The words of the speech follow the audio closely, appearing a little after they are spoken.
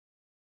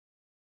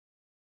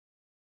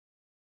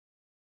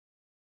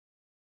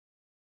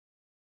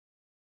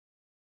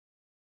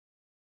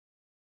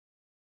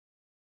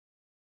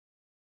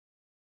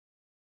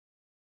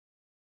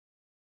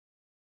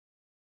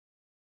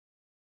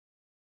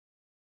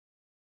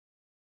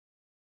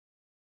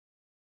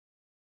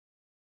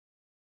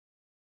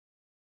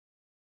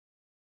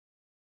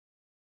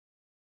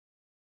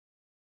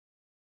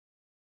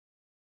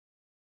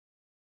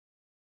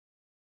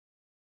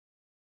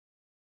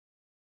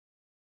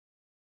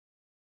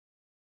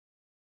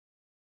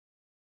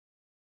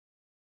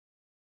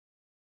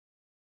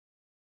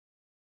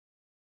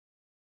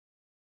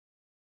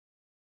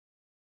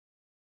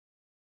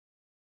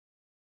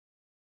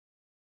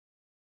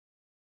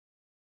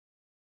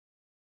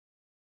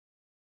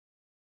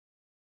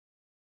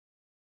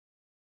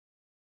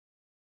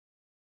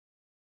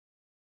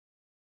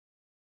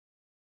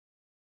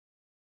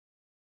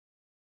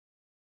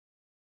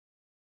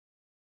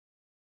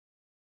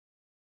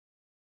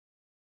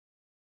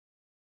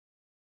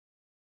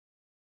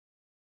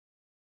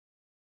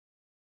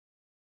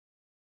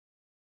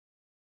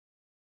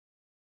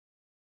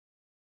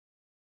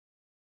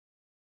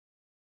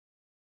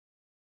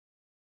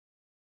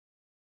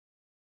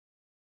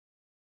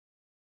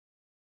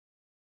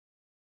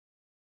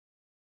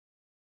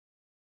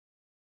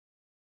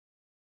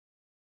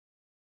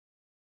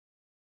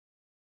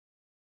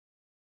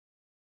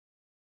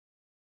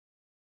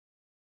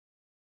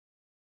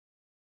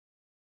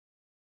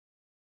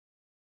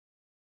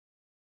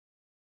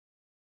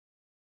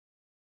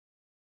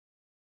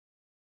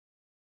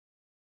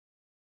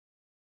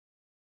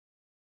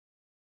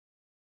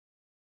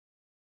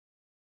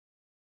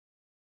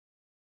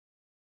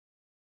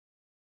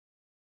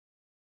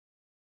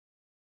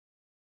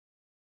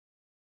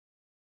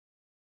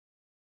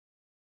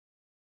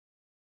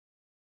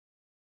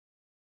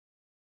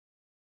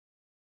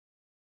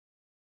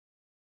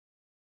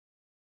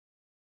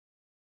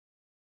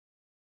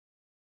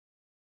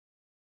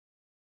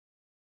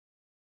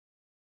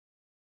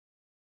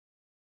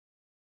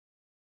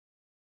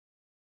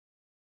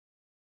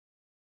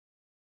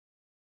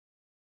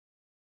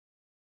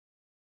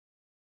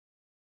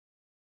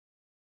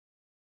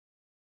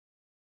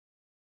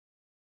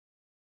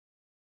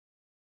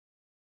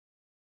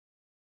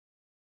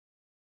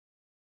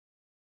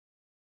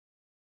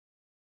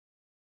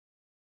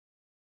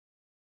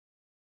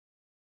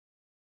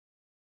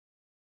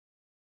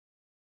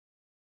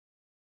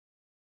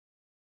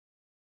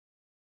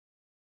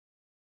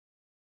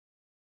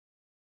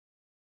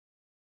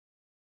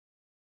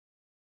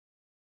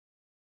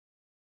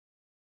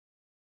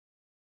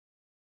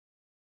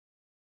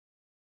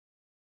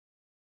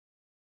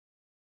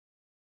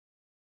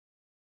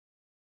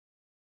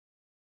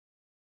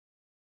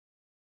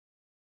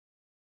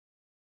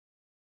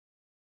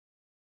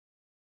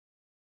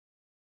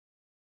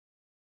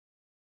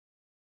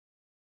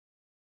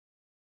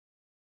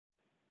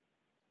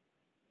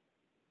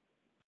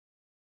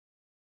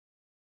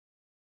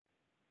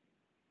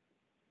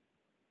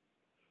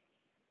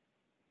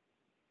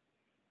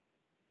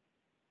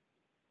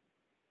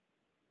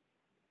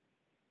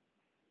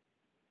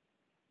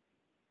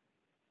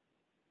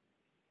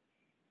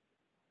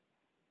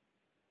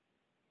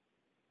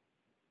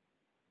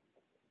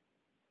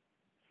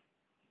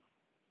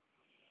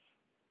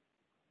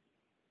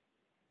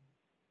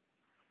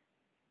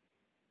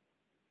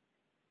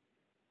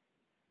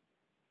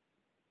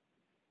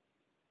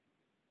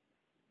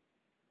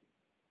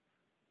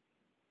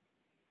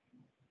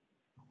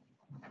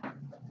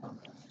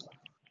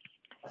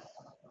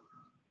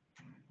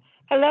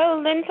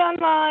Hello, Lynn's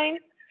online.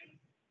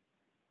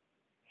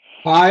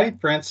 Hi,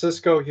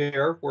 Francisco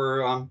here.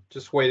 We're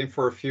just waiting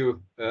for a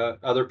few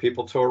other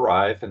people to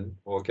arrive, and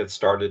we'll get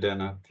started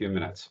in a few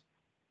minutes.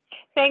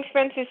 Thanks,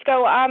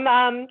 Francisco.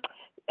 I'm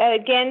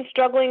again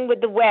struggling with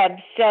the web,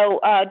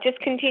 so just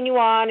continue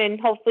on, and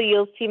hopefully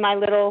you'll see my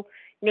little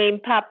name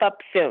pop up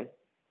soon.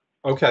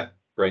 Okay,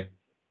 great.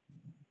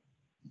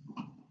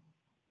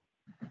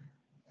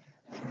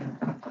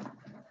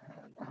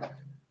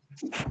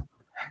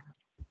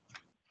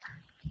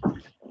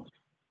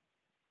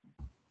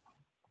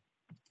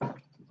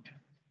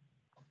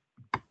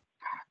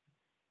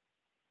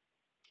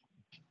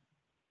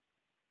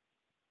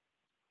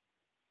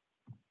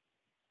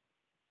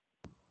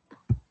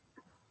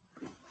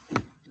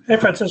 Hey,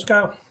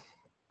 Francisco.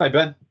 Hi,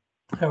 Ben.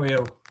 How are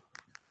you?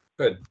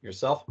 Good.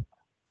 Yourself?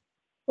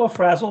 Oh,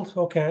 frazzled.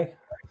 Okay.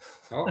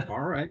 Oh, all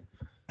right.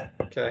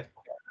 Okay.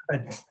 I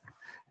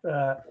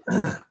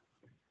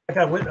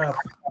got a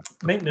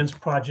maintenance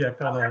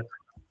project on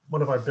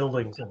one of our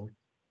buildings, and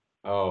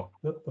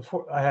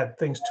before I had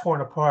things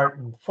torn apart,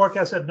 and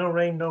forecast said no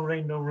rain, no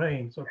rain, no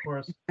rain. So of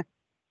course,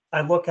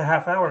 I look a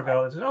half hour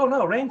ago and said, "Oh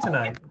no, rain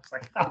tonight." It's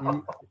like,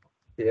 oh.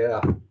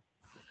 Yeah.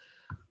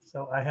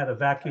 So I had a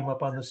vacuum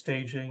up on the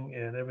staging,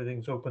 and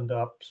everything's opened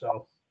up.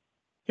 So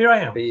here I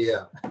am.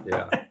 Yeah.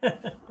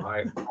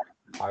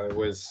 I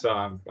was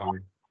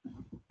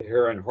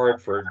here in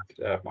Hartford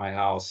at my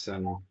house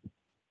and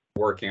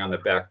working on the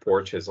back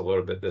porches a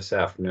little bit this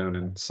afternoon,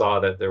 and saw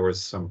that there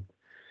was some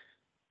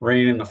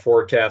rain in the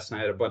forecast, and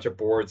I had a bunch of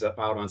boards out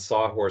on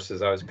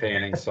sawhorses I was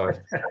painting. So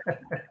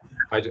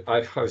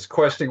I was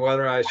questioning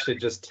whether I should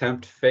just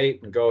tempt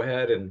fate and go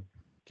ahead and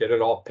get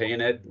it all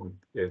painted,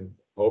 and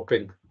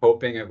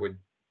hoping it would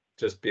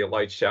just be a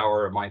light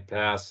shower, it might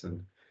pass.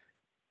 And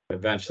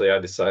eventually I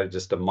decided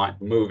just to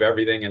move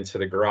everything into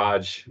the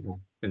garage,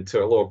 into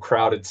a little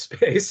crowded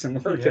space,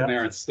 and work in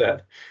there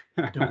instead.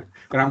 And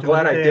I'm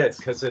glad I did,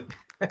 because it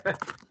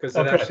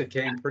actually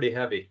came pretty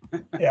heavy.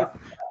 Yeah.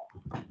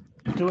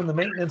 Doing the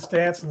maintenance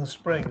dance in the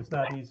spring is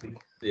not easy.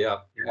 Yeah.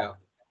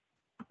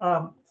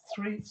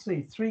 Three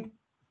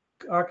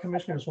our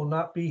commissioners will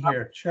not be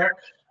here. Chuck,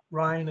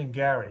 Ryan, and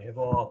Gary have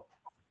all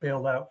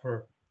bailed out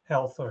for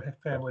health or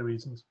family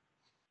reasons.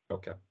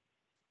 Okay.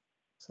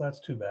 So that's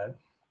too bad.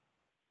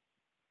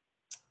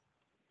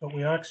 But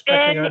we are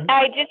expecting. And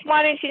I just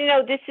wanted you to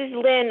know, this is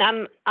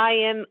Lynn. I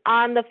am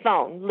on the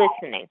phone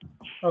listening.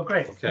 Oh,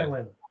 great. Okay. Hey,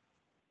 Lynn.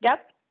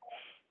 Yep.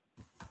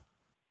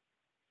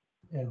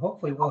 And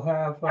hopefully we'll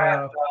have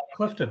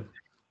Clifton.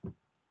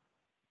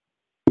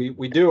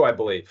 We do, I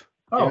believe.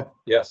 Oh.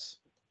 Yes.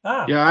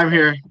 Yeah, I'm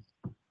here.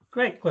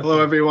 Great, Clifton.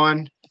 Hello,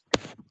 everyone.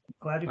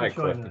 Glad you could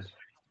join us.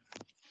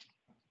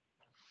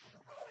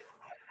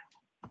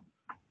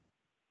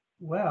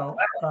 Well,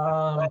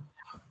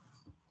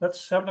 that's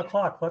 7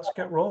 o'clock. Let's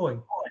get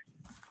rolling.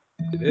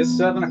 It is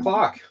 7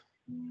 o'clock.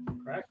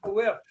 Crack the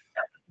whip.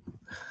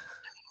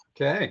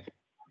 Okay.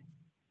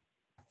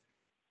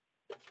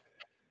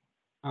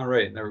 All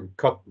right. There were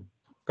a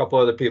couple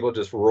other people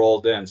just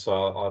rolled in,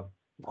 so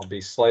I'll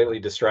be slightly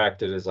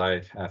distracted as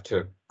I have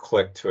to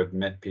click to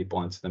admit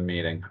people into the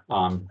meeting.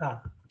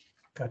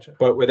 Gotcha.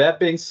 But with that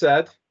being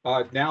said,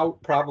 now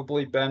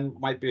probably Ben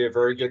might be a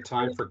very good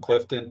time for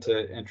Clifton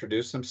to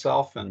introduce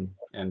himself, and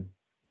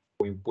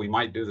we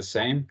might do the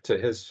same to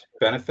his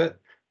benefit.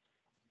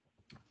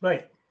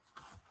 Right.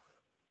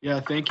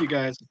 Yeah, thank you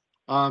guys.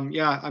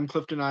 Yeah, I'm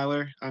Clifton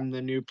Eiler. I'm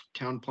the new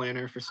town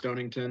planner for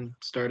Stonington.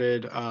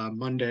 Started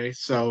Monday,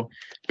 so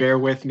bear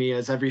with me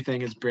as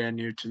everything is brand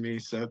new to me.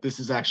 So this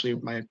is actually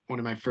one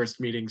of my first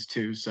meetings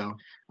too. So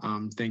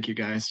thank you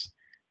guys.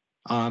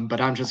 But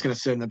I'm just gonna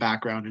sit in the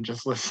background and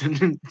just listen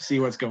and see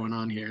what's going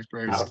on here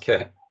first.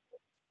 Okay.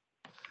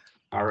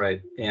 All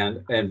right,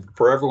 and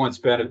for everyone's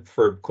benefit,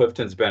 for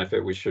Clifton's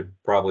benefit, we should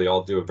probably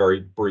all do a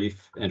very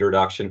brief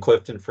introduction.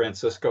 Clifton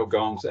Francisco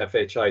Gomes,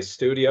 FHI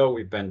Studio.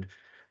 We've been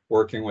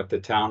working with the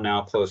town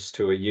now close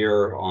to a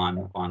year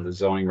on the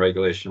zoning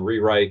regulation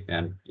rewrite,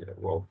 and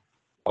we'll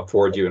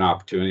afford you an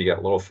opportunity to get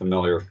a little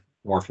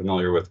more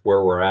familiar with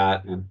where we're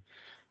at and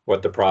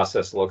what the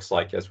process looks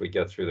like as we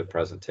get through the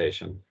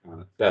presentation.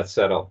 That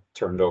said, I'll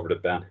turn it over to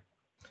Ben.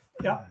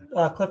 Yeah,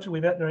 Clifton, we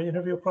met in our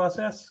interview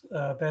process.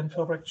 Ben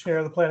Philbrick, Chair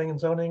of the Planning and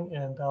Zoning,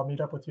 and I'll meet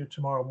up with you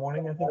tomorrow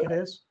morning, I think it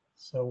is.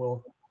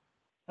 So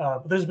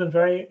this has been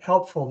very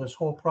helpful, this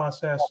whole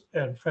process,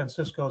 and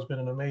Francisco has been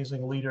an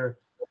amazing leader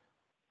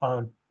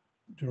on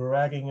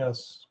dragging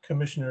us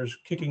commissioners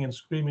kicking and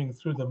screaming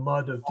through the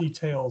mud of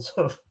details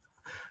of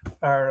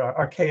our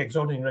archaic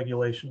zoning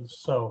regulations.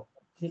 So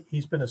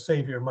he's been a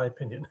savior, in my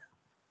opinion.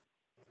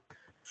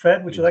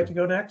 Fred, would you like to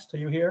go next? Are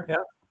you here?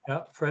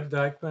 Yeah, Fred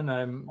Dyckman.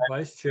 I'm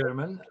Vice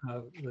Chairman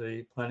of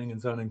the Planning and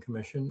Zoning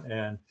Commission,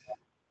 and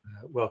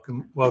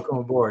welcome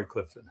aboard,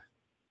 Clifton.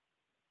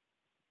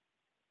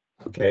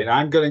 Okay, and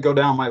I'm going to go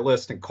down my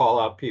list and call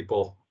out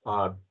people.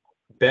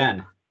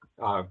 Ben,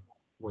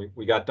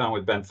 we got done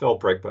with Ben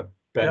Philbrick, but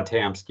Ben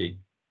Tamsky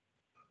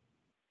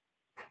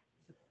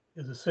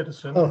is a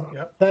citizen.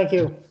 Oh, thank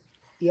you.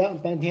 Yeah,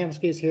 Ben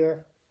Tamsky is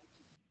here.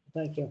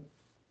 Thank you.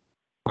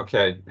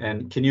 Okay,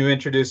 and can you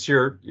introduce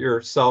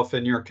yourself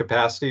and your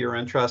capacity or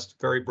interest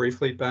very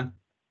briefly, Ben?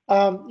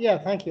 Yeah,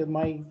 thank you.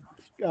 My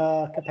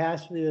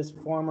capacity is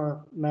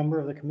former member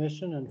of the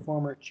commission and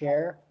former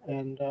chair,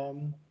 and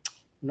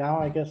now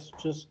I guess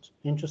just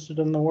interested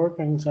in the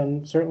workings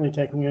and certainly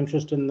taking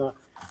interest in the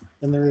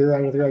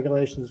rewrite of the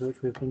regulations,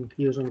 which we've been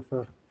using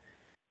for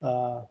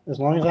as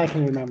long as I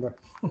can remember.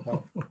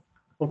 So,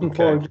 looking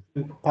forward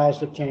to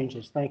positive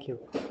changes. Thank you.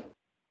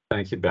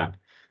 Thank you, Ben.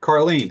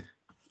 Carlene.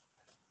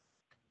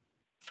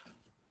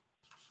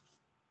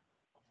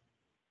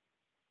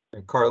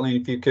 Carlene,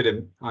 if you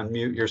could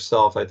unmute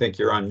yourself, I think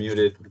you're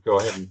unmuted. Go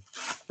ahead and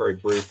very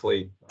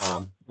briefly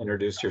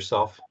introduce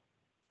yourself.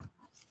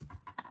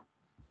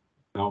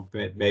 No,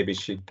 maybe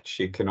she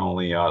can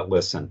only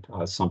listen.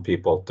 Some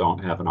people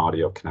don't have an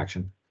audio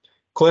connection.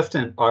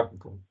 Clifton,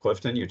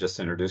 you just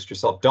introduced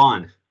yourself.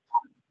 Dawn.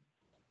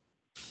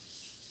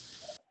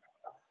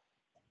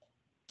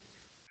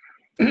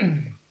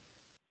 Good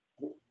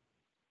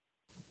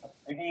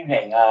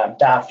evening. I'm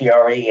Don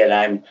Fiore, and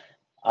I'm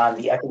on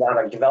the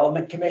Economic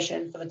Development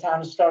Commission for the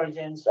town of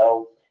Stonington.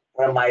 So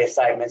one of my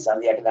assignments on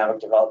the Economic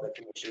Development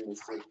Commission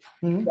is to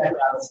check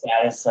out the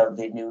status of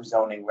the new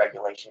zoning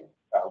regulation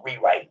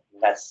rewrite.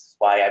 That's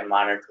why I'm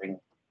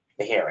monitoring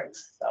the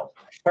hearings. So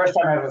first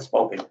time I've ever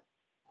spoken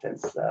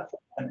since.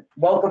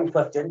 Welcome,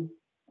 Clifton.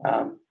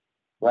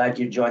 Glad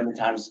you joined the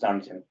town of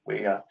Stonington.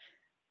 We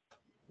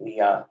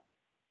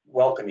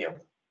welcome you.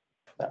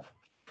 So.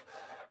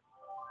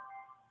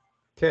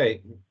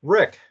 Okay,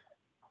 Rick.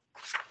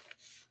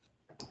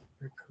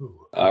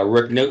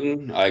 Rick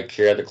Newton, I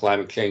chair the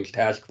Climate Change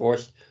Task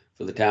Force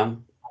for the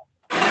town.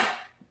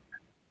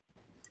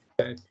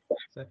 Okay,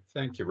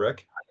 thank you,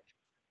 Rick.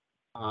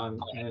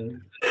 And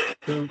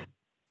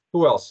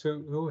who else?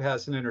 Who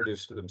hasn't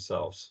introduced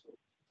themselves?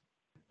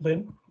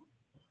 Lynn?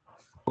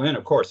 Lynn,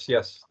 of course,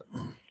 yes.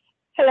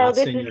 Hello, Not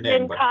this saying is your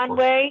name, Lynn but of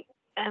course.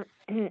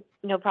 Conway.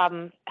 No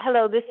problem.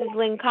 Hello, this is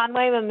Lynn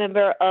Conway. I'm a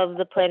member of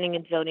the Planning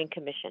and Zoning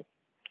Commission.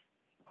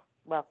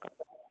 Welcome.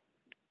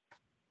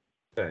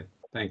 Okay,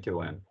 thank you,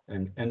 Lynn.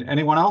 And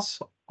anyone else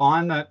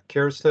on that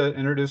cares to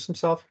introduce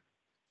himself?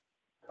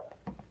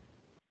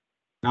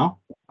 No?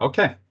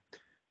 Okay.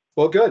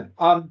 Well, good.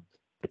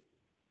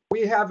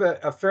 We have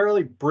a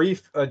fairly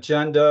brief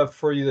agenda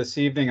for you this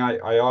evening.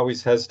 I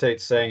always hesitate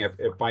saying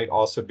it might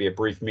also be a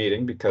brief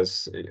meeting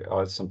because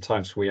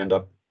sometimes we end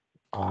up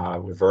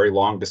with very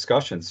long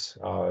discussions,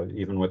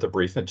 even with a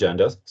brief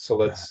agenda. So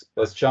let's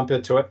jump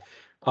into it.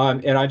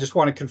 And I just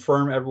want to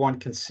confirm everyone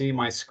can see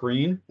my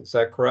screen. Is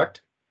that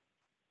correct?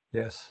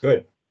 Yes.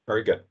 Good.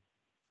 Very good.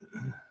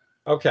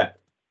 Okay.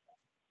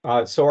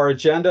 So our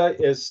agenda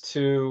is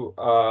to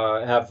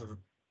have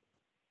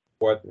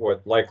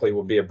what likely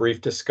will be a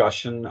brief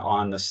discussion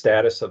on the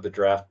status of the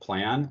draft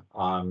plan,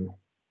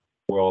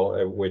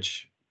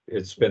 which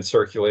it's been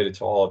circulated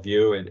to all of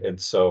you. And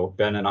so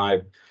Ben and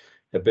I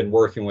have been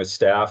working with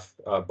staff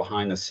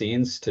behind the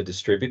scenes to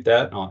distribute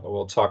that.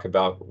 We'll talk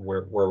about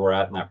where we're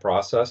at in that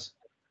process.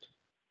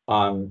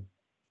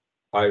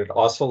 I'd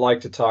also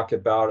like to talk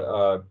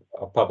about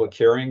a public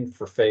hearing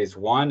for phase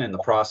one and the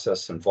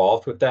process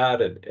involved with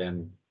that,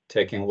 and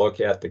taking a look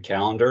at the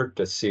calendar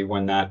to see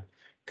when that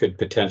could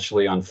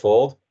potentially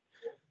unfold.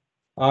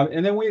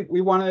 And then we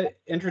want to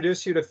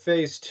introduce you to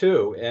phase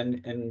two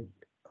and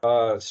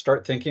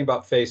start thinking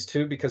about phase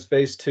two, because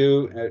phase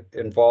two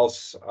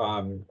involves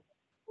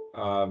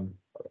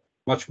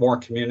much more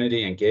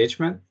community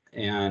engagement.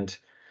 And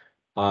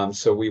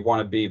so we want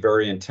to be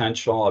very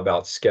intentional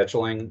about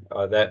scheduling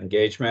that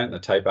engagement and the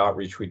type of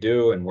outreach we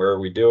do and where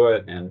we do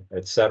it, and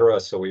et cetera.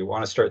 So we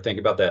want to start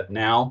thinking about that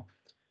now.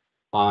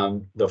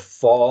 The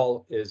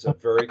fall is a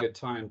very good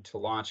time to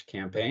launch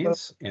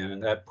campaigns,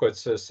 and that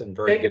puts us in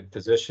very good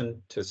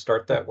position to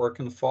start that work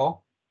in the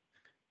fall.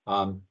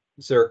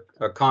 Is there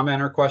a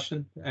comment or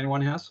question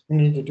anyone has? We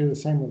need to do the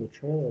same with the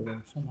trailer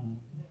though, somehow.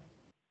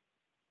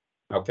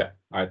 Okay,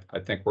 I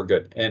think we're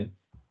good. And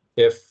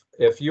if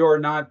you're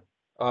not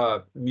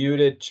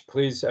muted,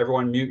 please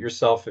everyone mute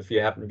yourself if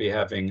you happen to be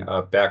having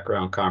a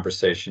background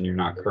conversation. You're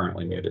not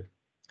currently muted.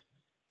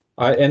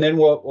 And then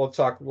we'll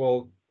talk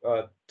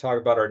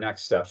about our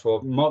next steps.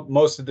 Well,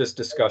 most of this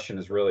discussion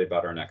is really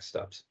about our next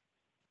steps.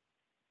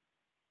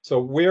 So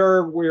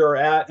where we're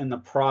at in the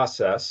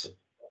process,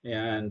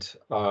 and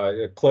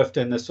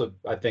Clifton, this would,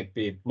 I think,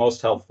 be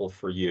most helpful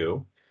for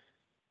you.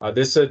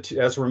 This,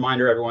 as a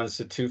reminder, everyone, it's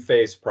a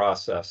two-phase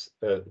process.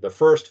 The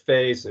first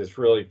phase is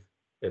really,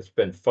 it's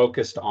been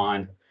focused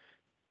on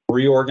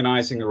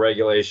reorganizing the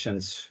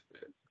regulations,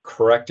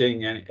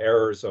 correcting any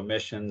errors,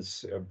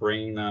 omissions,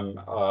 bringing them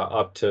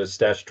up to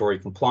statutory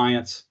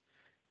compliance,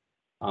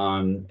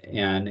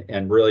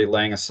 and really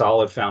laying a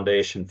solid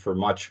foundation for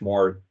much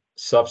more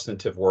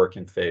substantive work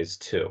in phase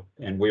two.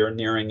 And we are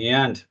nearing the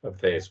end of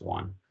phase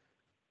one.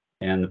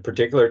 And the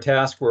particular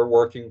task we're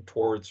working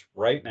towards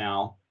right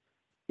now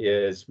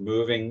is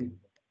moving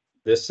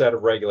this set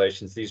of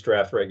regulations, these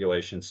draft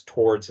regulations,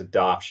 towards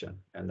adoption.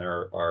 And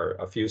there are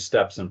a few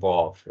steps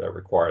involved that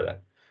require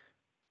that.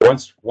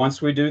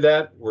 Once we do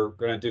that, we're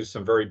going to do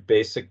some very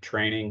basic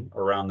training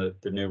around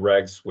the new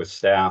regs with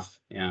staff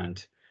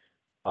and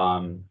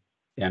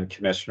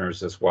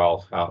commissioners as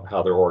well,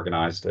 how they're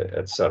organized,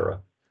 et cetera.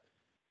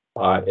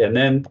 And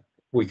then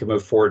we can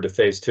move forward to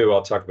phase 2.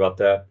 I'll talk about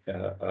that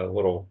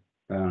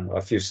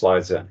a few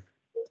slides in.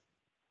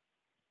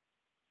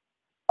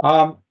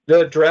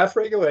 The draft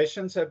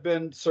regulations have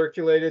been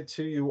circulated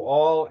to you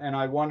all, and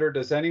I wonder,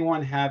 does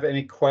anyone have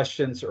any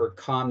questions or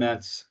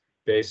comments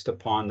based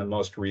upon the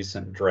most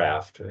recent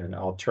draft? And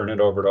I'll turn it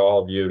over to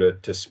all of you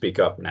to speak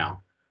up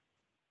now.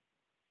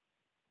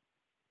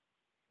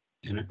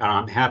 And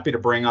I'm happy to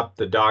bring up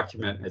the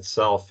document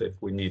itself if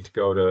we need to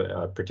go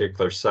to a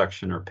particular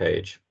section or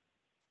page.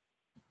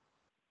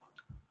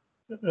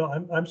 No,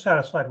 I'm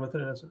satisfied with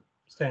it as it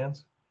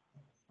stands.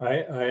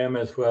 I am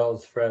as well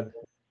as Fred.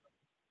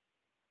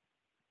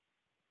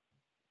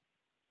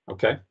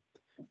 Okay.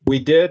 We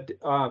did,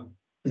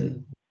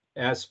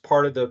 as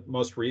part of the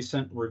most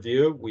recent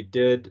review, we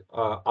did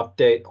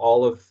update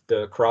all of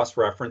the cross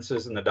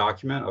references in the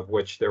document, of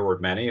which there were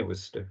many. It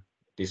was a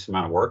decent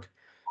amount of work.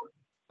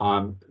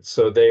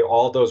 So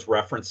all those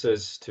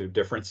references to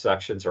different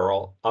sections are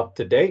all up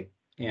to date,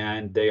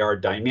 and they are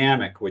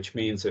dynamic, which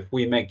means if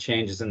we make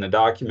changes in the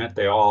document,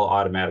 they all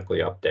automatically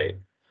update.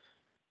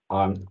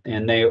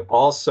 And they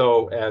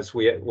also,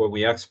 when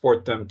we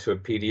export them to a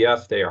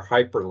PDF, they are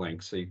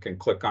hyperlinked, so you can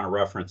click on a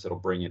reference, it'll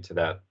bring you to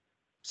that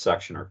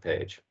section or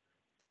page.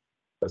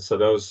 So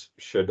those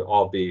should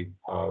all be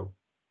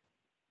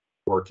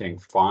working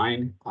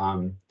fine.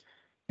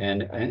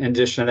 And in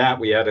addition to that,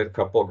 we added a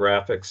couple of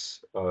graphics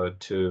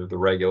to the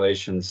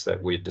regulations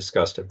that we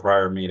discussed at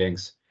prior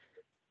meetings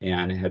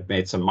and had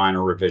made some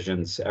minor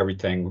revisions,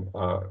 everything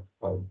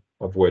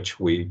of which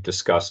we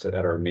discussed at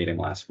our meeting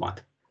last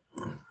month.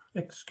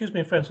 Excuse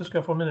me,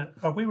 Francisco, for a minute.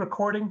 Are we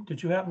recording?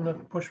 Did you happen to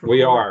push record?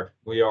 We are.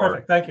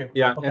 Perfect, thank you.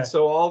 Yeah, Okay. and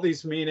so all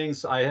these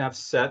meetings I have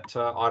set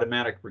to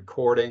automatic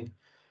recording.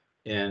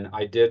 And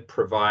I did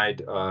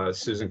provide,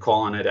 Susan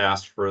Collin had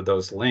asked for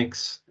those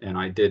links, and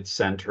I did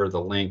send her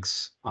the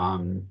links.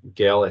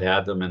 Gail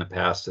had them in the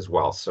past as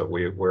well. So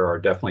we are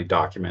definitely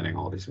documenting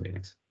all these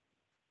meetings.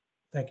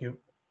 Thank you.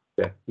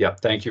 Yeah,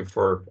 thank you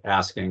for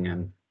asking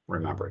and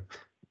remembering.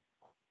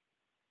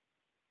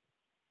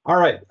 All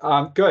right,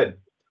 good.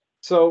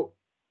 So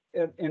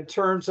in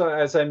terms of,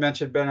 as I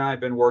mentioned, Ben and I have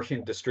been working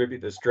to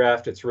distribute this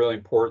draft. It's really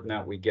important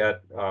that we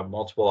get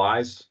multiple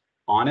eyes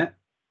on it.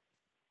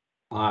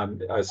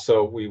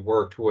 So we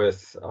worked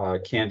with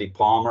Candy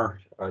Palmer,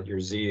 your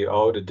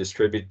CEO, to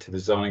distribute to the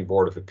Zoning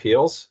Board of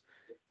Appeals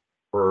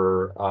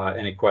for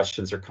any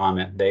questions or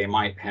comment they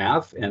might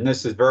have. And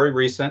this is very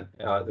recent.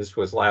 This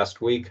was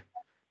last week,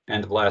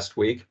 end of last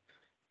week.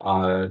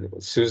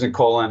 Susan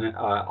Collin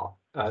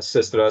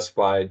assisted us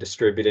by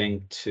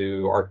distributing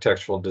to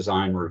Architectural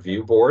Design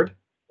Review Board.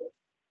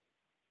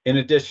 In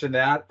addition to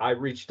that, I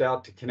reached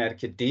out to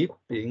Connecticut Deep,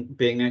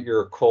 being that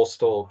you're a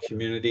coastal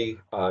community.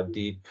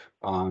 Deep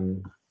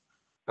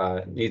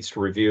needs to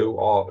review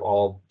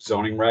all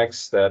zoning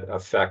regs that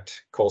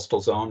affect coastal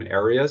zone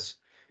areas.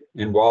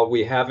 And while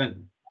we haven't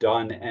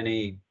done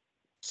any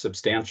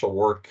substantial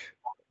work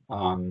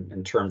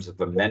in terms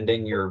of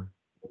amending your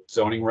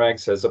zoning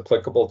regs as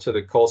applicable to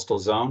the coastal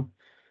zone,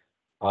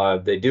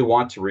 they do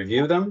want to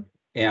review them.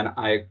 And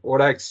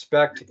what I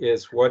expect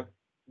is what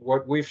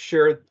we've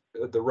shared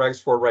the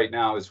regs for right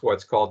now is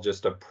what's called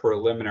just a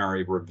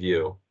preliminary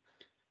review.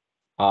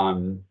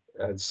 And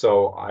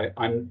so I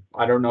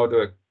don't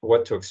know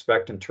what to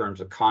expect in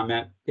terms of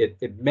comment.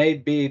 It may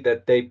be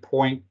that they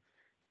point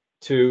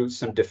to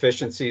some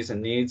deficiencies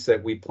and needs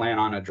that we plan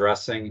on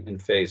addressing in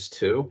phase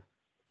 2.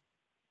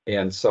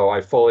 And so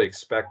I fully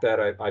expect that.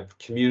 I've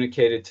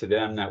communicated to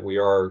them that we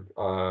are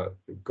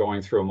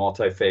going through a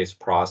multi-phase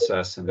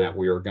process and that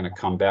we are going to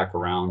come back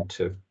around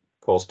to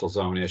coastal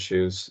zone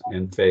issues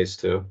in phase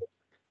 2.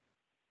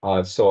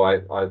 So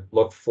I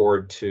look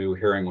forward to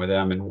hearing with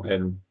them,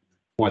 and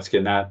once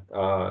again, that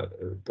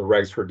the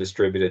regs were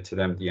distributed to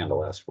them at the end of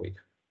last week.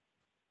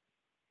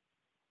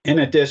 In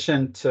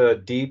addition to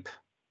DEEP,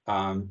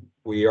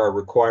 we are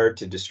required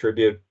to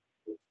distribute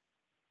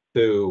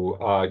to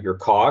your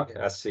COG,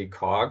 SC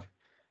COG,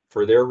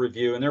 for their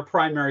review. And their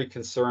primary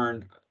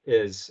concern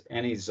is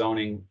any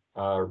zoning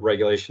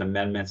regulation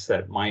amendments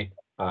that might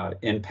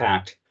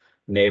impact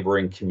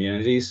neighboring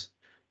communities,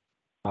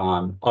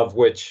 of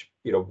which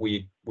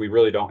we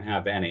really don't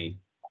have any.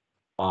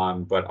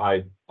 But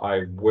I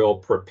will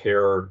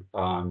prepare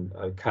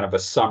a kind of a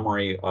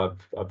summary of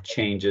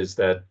changes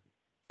that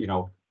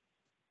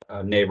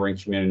neighboring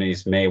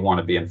communities may want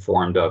to be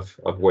informed of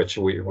which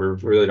we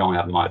really don't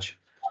have much.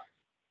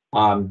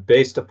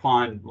 Based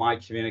upon my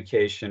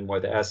communication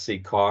with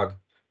SC COG,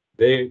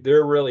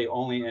 they're really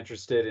only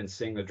interested in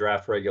seeing the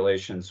draft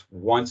regulations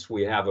once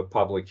we have a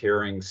public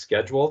hearing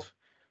scheduled,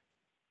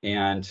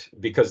 and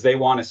because they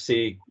want to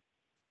see.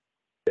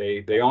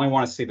 They only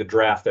want to see the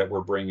draft that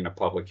we're bringing to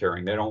public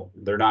hearing.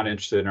 They're not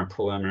interested in a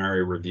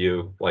preliminary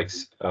review like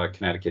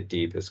Connecticut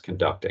Deep is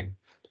conducting.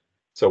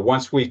 So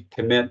once we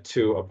commit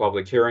to a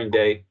public hearing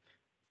date,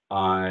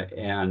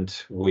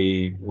 and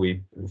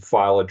we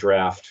file a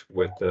draft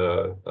with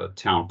the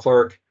town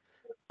clerk.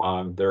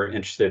 They're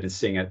interested in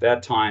seeing it at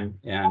that time,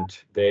 and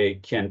they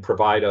can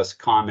provide us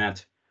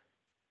comment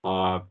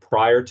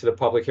prior to the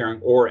public hearing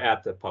or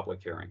at the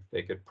public hearing.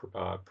 They could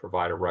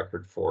provide a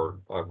record for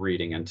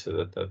reading into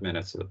the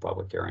minutes of the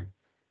public hearing.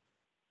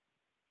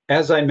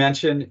 As I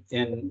mentioned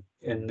in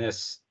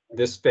this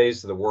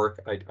phase of the work,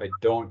 I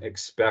don't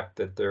expect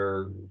that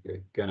they're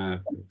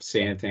gonna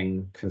see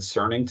anything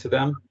concerning to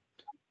them.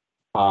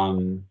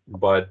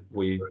 But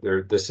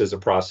this is a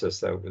process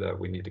that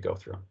we need to go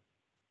through.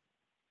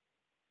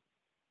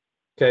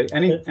 Okay,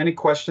 any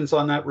questions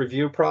on that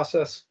review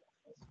process?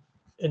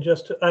 And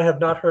I have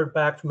not heard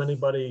back from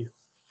anybody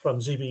from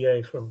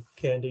ZBA from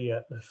Candy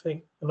yet.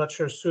 I'm not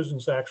sure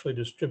Susan's actually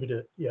distributed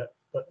it yet,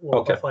 but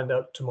I'll find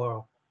out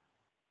tomorrow.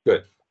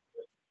 Good.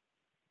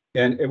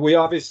 And we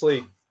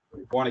obviously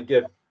want to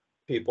give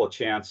people a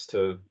chance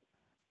to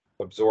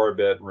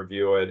absorb it and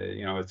review it.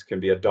 You know, it can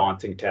be a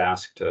daunting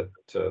task to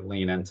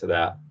lean into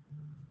that.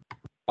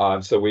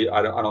 So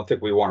I don't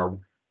think we want to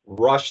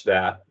rush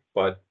that,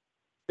 but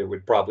it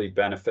would probably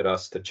benefit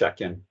us to check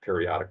in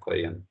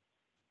periodically, and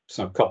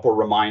some couple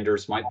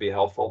reminders might be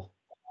helpful.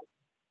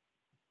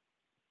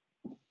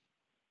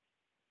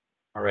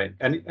 All right.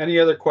 Any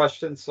other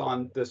questions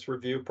on this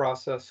review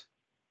process?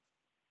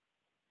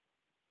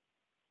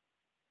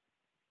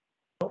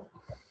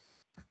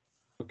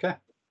 Okay.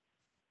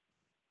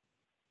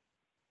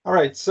 All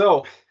right.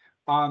 So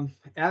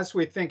as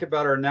we think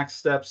about our next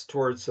steps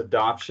towards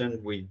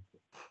adoption, we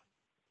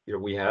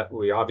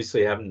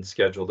obviously haven't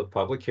scheduled a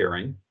public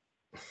hearing.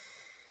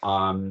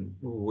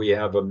 We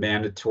have a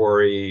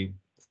mandatory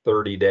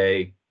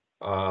 30-day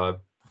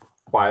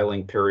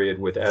filing period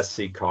with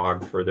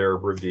SCCOG for their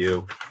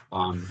review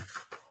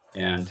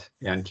and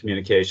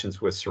communications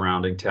with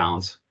surrounding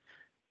towns.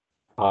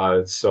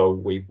 So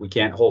we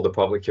can't hold a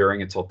public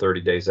hearing until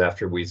 30 days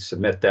after we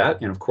submit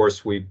that. And of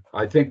course,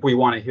 I think we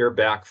want to hear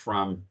back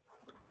from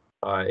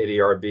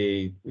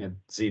ADRB and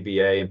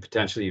ZBA and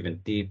potentially even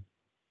DEEP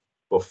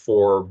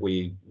before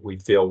we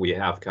feel we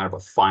have kind of a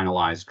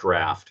finalized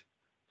draft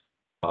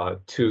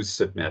to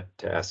submit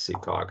to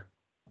SCCOG.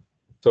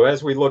 So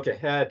as we look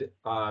ahead,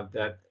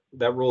 that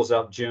rules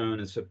out June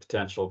as a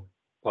potential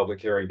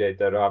public hearing date.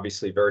 That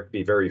obviously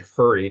be very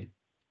hurried.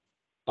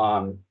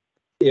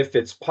 If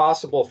it's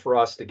possible for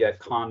us to get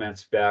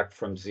comments back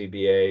from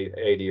ZBA,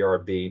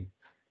 ADRB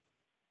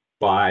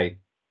by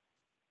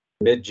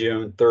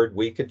mid-June, third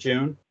week of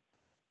June,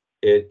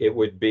 it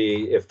would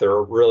be, if there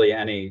are really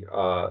any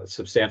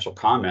substantial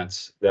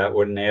comments, that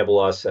would enable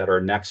us at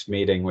our next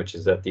meeting, which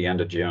is at the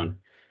end of June,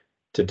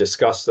 to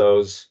discuss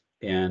those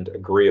and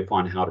agree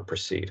upon how to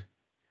proceed.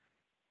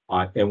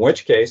 In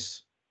which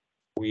case,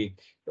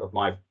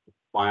 my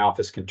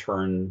office can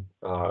turn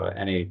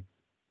any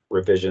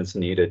revisions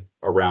needed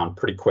around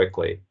pretty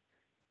quickly,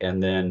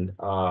 and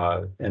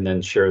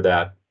then share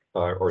that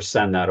or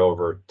send that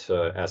over to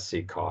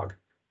SCCOG.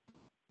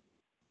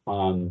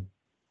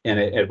 And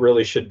it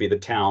really should be the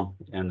town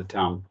and the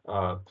town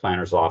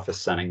planner's office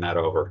sending that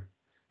over.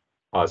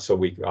 So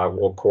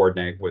we'll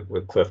coordinate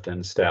with Clifton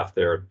and staff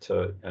there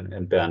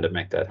and Ben to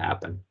make that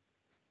happen.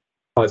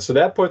 So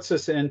that puts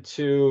us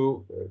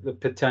into the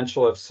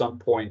potential of some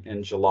point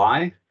in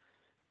July.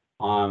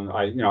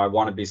 I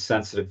want to be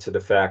sensitive to the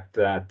fact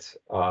that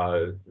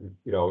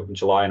in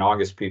July and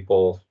August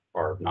people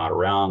are not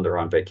around, they're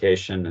on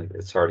vacation, and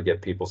it's hard to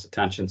get people's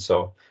attention.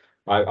 So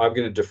I'm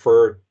going to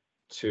defer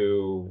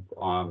to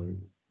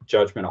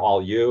judgment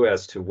all you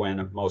as to when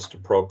a most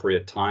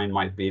appropriate time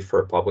might be for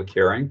a public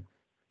hearing.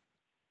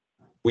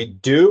 We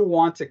do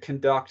want to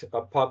conduct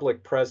a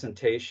public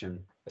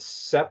presentation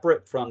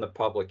separate from the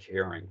public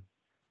hearing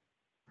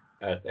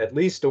at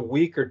least a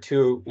week or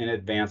two in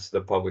advance of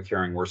the public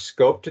hearing. We're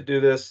scoped to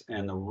do this,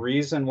 and the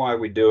reason why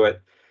we do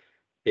it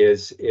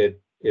is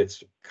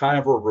it's kind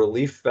of a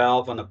relief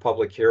valve on the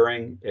public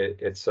hearing.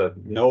 It's a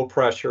no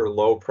pressure,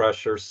 low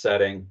pressure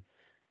setting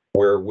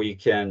where we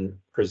can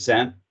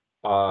present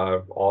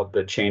all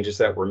the changes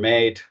that were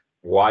made,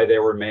 why they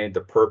were made,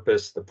 the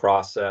purpose, the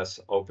process,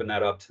 open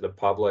that up to the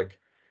public,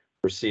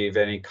 receive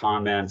any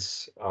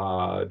comments,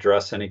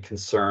 address any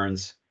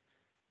concerns,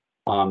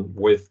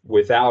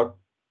 without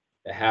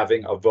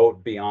having a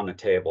vote be on the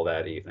table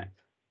that evening,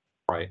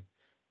 right?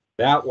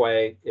 That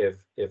way, if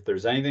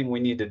there's anything we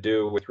need to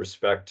do with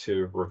respect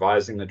to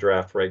revising the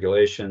draft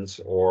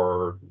regulations,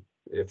 or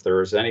if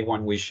there's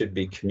anyone we should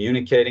be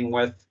communicating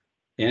with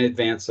in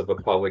advance of a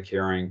public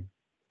hearing,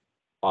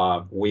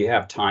 we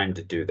have time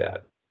to do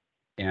that.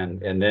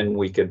 And then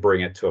we could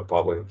bring it to a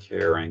public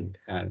hearing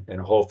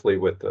and hopefully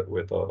with a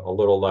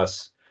little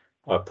less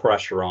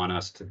pressure on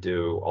us to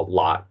do a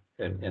lot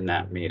in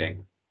that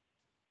meeting.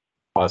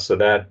 So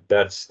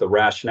that's the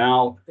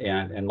rationale,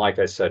 and like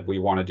I said, we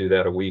want to do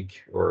that a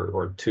week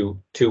or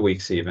two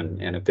weeks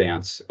even in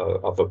advance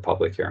of a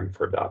public hearing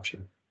for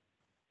adoption.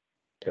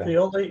 Okay.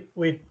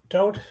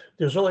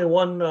 There's only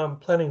one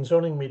planning and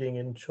zoning meeting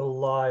in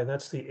July, and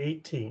that's the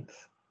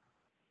 18th.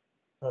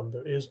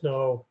 There is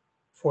no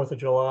 4th of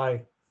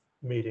July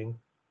meeting.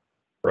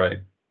 Right.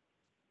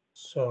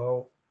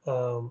 So,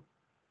 and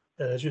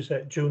as you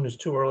said, June is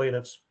too early and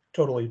it's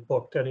totally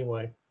booked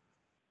anyway.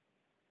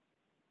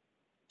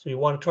 So you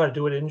want to try to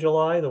do it in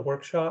July, the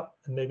workshop,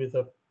 and maybe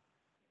the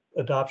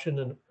adoption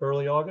in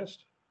early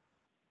August?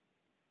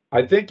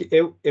 I think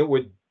it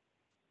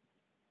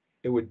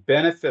would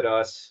benefit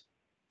us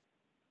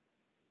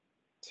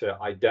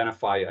to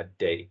identify a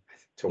date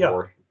to Yeah.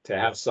 work, to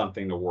have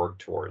something to work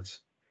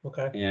towards.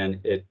 Okay,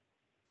 And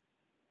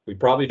we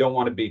probably don't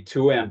want to be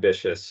too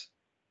ambitious.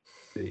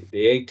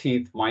 The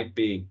 18th might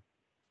be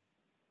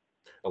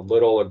a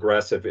little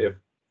aggressive. If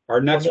our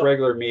next no.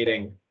 regular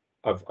meeting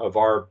of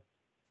our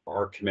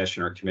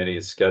commission or committee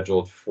is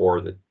scheduled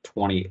for the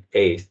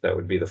 28th, that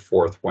would be the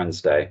fourth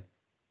Wednesday.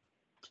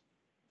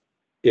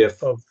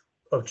 If of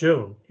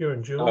June, you're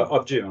in June?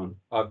 of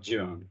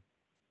June.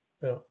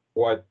 Yeah.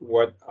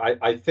 What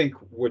I think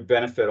would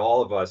benefit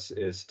all of us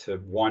is to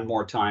one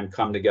more time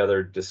come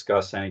together,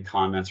 discuss any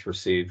comments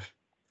received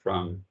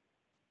from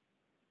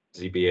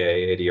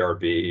ZBA,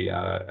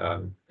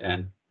 ADRB,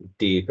 and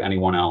DEEP,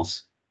 anyone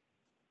else,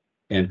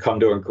 and come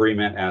to an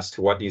agreement as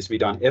to what needs to be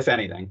done, if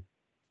anything,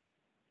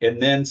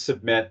 and then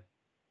submit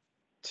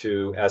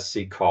to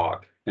SC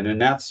COG. And then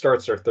that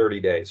starts our 30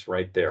 days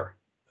right there.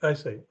 I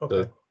see,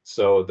 okay.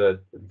 So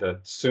the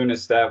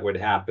soonest that would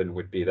happen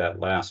would be that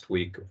last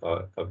week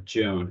of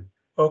June.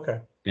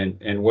 Okay,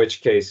 In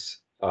which case,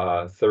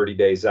 30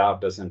 days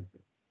out doesn't,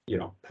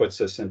 puts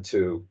us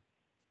into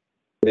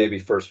maybe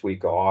first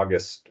week of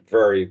August,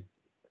 very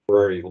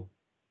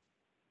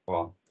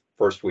well,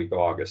 first week of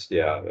August,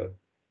 yeah.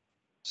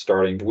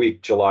 Starting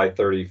week July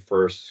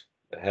 31st,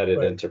 headed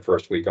Right. into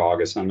first week of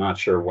August. I'm not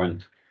sure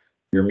when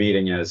your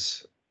meeting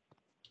is.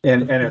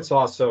 And it's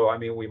also, I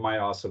mean, we might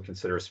also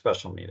consider a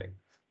special meeting.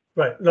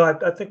 right. No,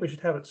 I think we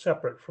should have it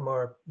separate from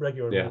our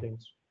regular Yeah.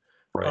 meetings.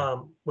 Right.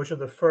 Which are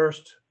the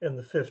 1st and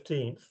the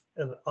 15th,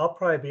 and I'll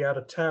probably be out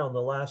of town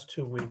the last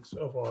 2 weeks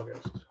of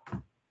August.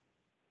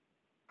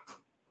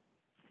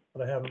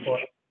 But I haven't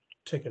bought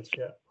tickets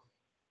yet.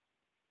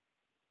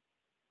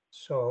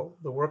 So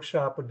the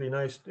workshop would be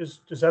nice. Is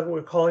that what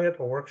we're calling it,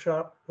 a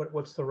workshop?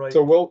 What's the right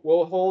So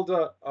we'll hold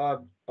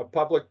a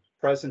public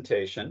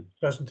presentation.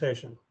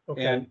 presentation?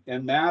 Okay,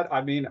 And that,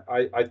 I mean,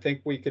 I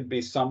think we could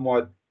be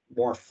somewhat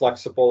more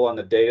flexible on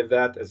the date of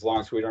that, as long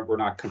as we're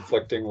not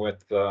conflicting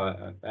with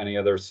any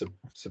other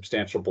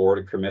substantial board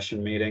and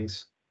commission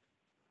meetings.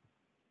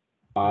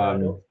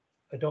 Yeah,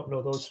 I don't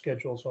know those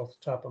schedules off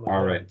the top of my head.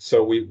 All right,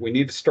 so we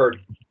need to start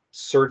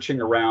searching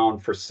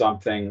around for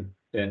something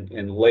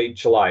in late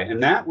July,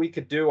 and that we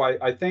could do,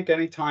 I think,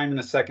 anytime in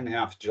the second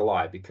half of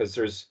July, because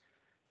there's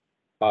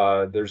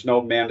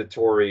no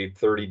mandatory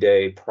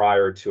 30-day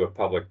prior to a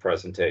public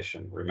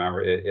presentation.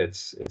 Remember,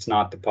 it's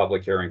not the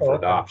public hearing for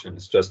adoption.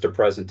 It's just a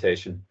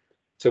presentation.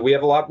 So we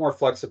have a lot more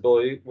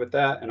flexibility with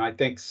that. And I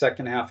think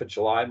second half of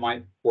July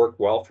might work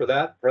well for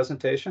that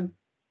presentation.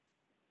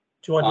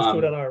 Do you want to just do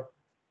it on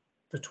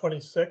the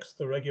 26th,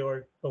 the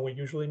regular, when we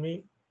usually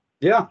meet?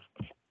 Yeah,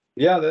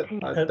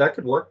 that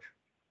could work.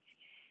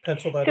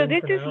 Pencil that So in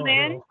this for is now.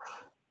 Lynn.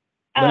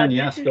 Lynn,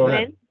 yes, go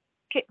ahead.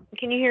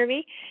 Can you hear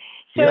me?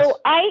 So Yes.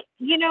 I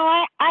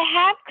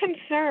have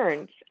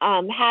concerns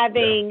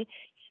having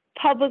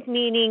public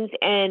meetings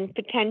and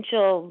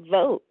potential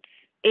votes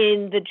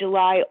in the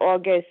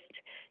July-August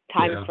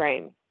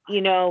timeframe.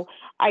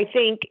 I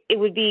think it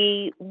would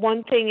be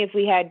one thing if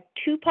we had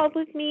 2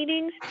 public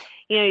meetings.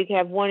 You could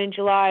have one in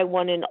July,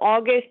 one in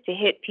August to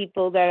hit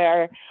people that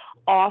are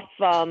off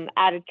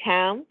out of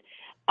town,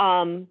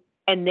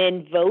 and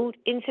then vote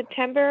in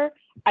September.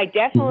 I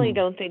definitely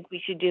don't think we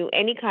should do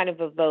any kind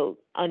of a vote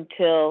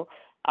until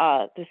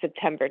the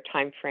September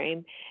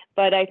timeframe.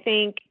 But I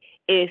think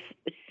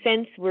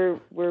since we're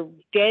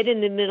dead in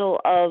the middle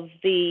of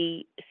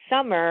the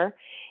summer,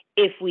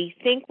 if we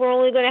think we're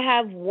only going to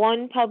have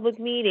one public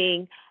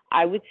meeting,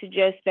 I would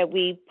suggest that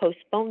we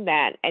postpone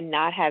that and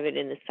not have it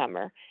in the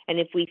summer. And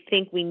if we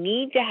think we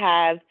need to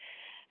have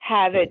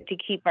it to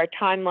keep our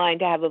timeline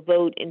to have a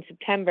vote in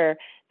September,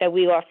 that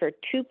we offer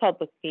 2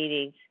 public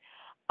meetings.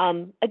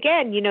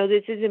 Again,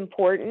 this is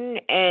important,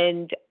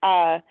 and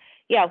a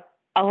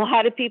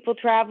lot of people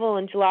travel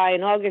in July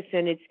and August,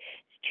 and it's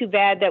too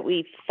bad that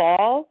we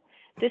fall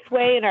this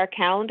way in our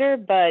calendar,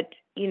 but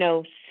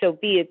so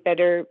be it.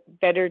 Better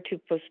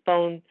to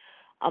postpone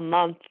a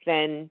month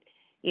than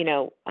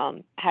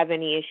have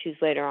any issues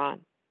later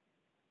on.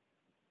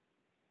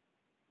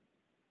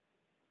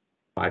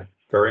 I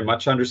very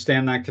much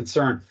understand that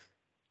concern.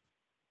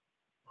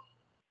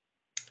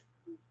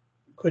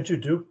 Could you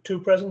do 2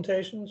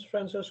 presentations,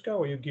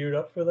 Francisco? Are you geared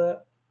up for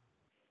that?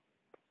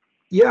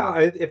 Yeah,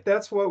 if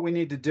that's what we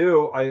need to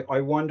do, I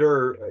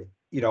wonder,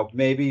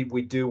 maybe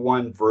we do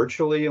one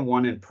virtually and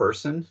one in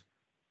person.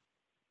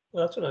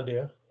 Well, that's an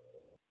idea.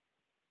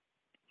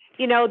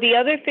 The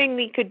other thing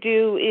we could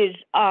do is,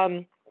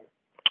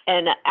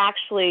 and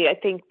actually, I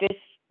think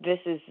this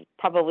is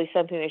probably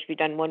something that should be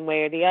done one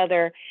way or the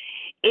other,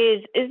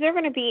 is there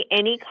going to be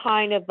any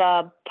kind of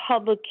a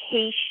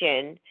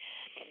publication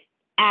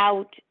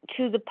out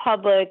to the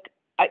public,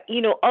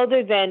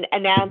 other than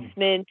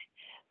announcement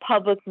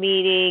public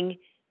meeting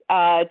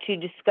to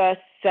discuss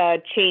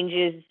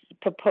changes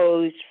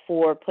proposed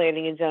for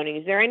planning and zoning.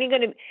 Is there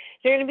going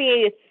to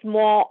be a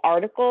small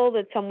article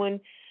that someone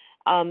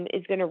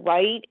is going to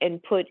write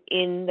and put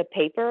in the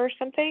paper or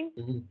something?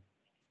 Mm-hmm.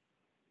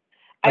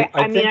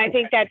 I mean, I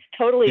think that's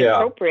totally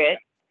appropriate.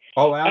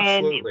 Oh,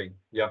 absolutely.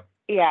 Yep.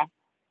 Yeah.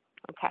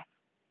 Okay.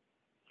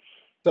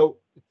 So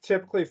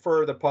typically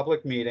for the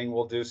public meeting,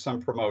 we'll do some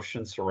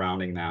promotion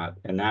surrounding that,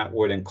 and that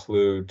would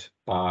include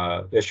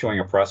issuing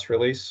a press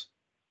release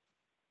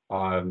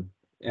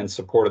in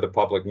support of the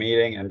public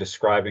meeting and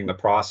describing the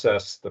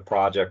process, the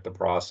project, the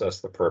process,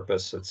 the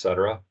purpose,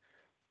 etc.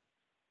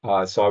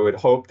 So I would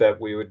hope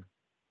that we would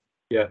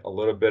get a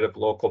little bit of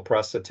local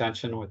press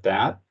attention with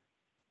that.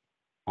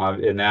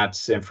 And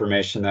that's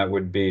information that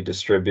would be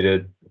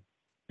distributed,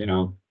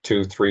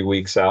 2-3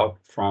 weeks out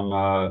from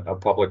a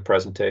public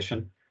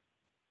presentation.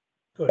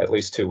 Good. At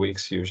least 2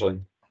 weeks usually.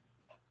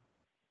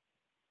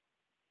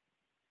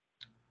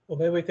 Well,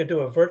 maybe we could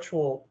do a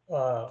virtual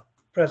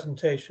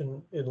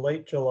presentation in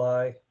late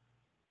July,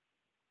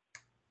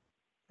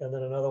 and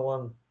then another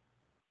one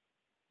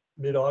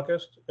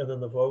mid-August, and then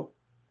the vote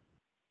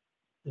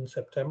in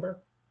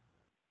September.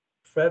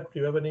 Fred, do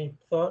you have any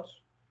thoughts?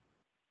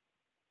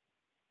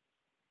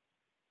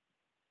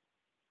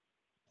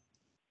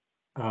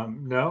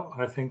 No,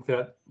 I think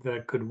that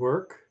could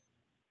work.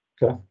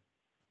 Okay.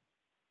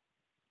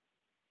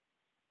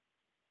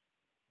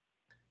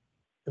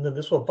 And then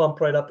this will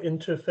bump right up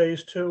into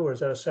phase 2, or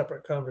is that a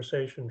separate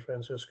conversation,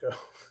 Francisco?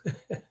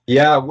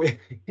 Yeah,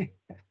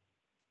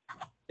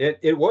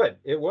 it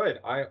would.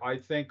 I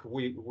think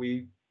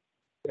we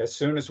as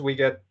soon as we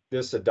get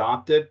this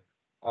adopted,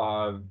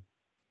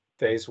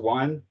 phase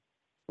 1,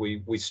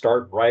 we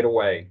start right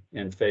away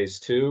in phase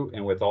 2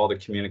 and with all the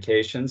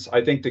communications.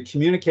 I think the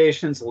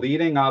communications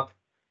leading up,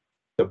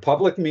 the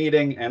public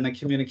meeting and the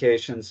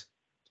communications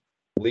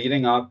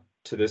leading up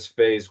to this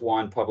phase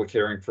 1 public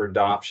hearing for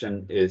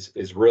adoption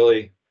is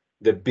really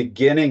the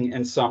beginning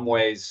in some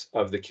ways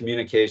of the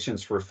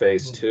communications for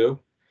phase 2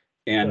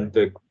 and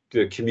the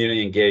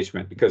community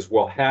engagement, because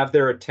we'll have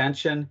their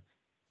attention.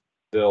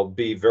 They'll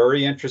be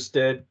very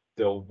interested.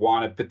 They'll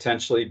want to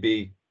potentially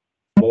be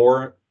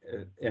more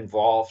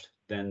involved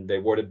than they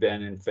would have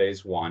been in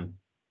phase 1.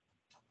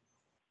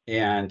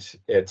 And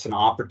it's an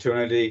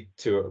opportunity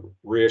to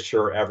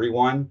reassure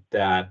everyone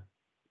that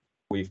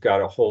we've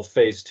got a whole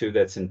phase 2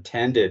 that's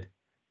intended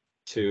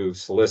to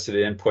solicit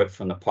input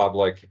from the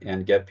public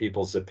and get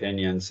people's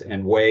opinions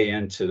and weigh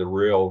into the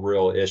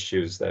real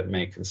issues that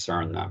may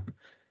concern them.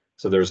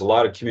 So there's a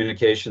lot of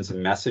communications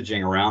and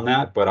messaging around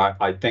that, but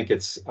I think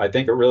it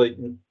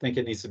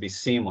needs to be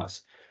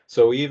seamless.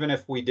 So even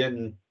if we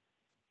didn't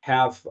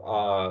have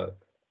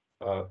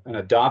an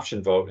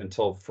adoption vote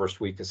until first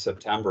week of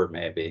September,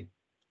 maybe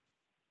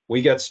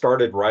we get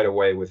started right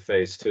away with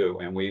phase 2,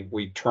 and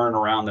we turn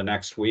around the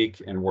next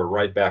week and we're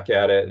right back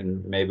at it.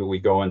 And maybe we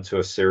go into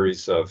a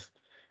series of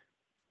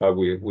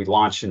we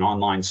launch an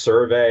online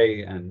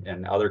survey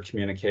and other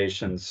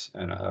communications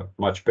and a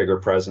much bigger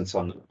presence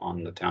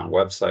on the town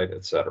website,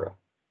 et cetera.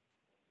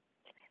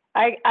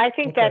 I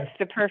think that's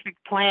the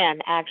perfect plan,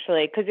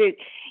 actually, because it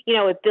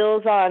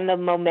builds on the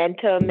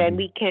momentum, and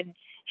we can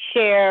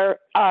share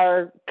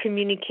our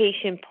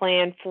communication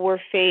plan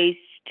for phase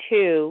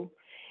 2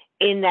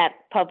 in that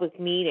public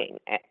meeting.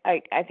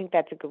 I think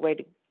that's a good way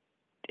to,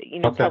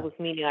 public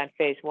meeting on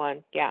phase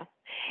 1. Yeah.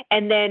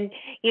 And then,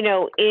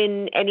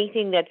 in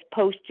anything that's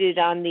posted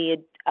on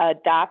the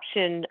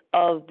adoption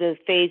of the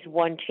phase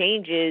 1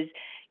 changes,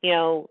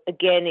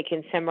 again, it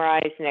can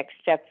summarize the next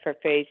step for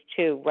phase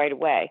 2 right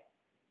away.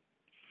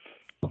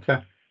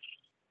 Okay.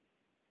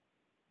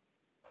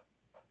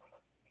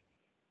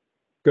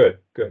 Good.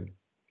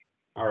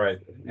 All right.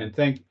 And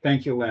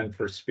thank you, Lynn,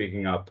 for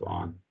speaking up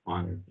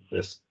on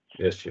this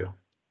issue.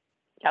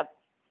 Yep.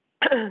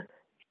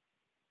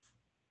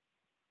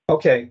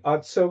 Okay,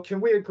 so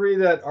can we agree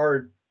that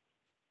our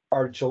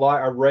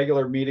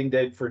regular meeting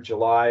date for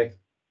July,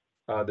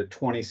 the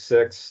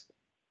 26th,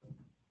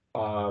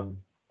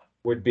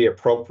 would be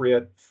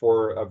appropriate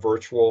for a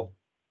virtual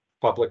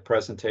public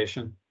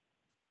presentation?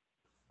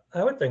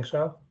 I would think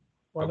so.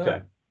 Why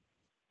not?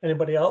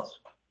 Anybody else?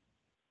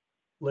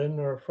 Lynn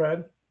or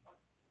Fred?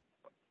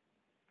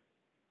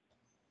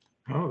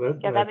 Oh,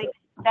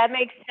 that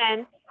makes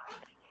sense.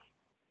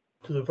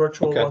 To the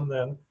virtual one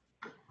then.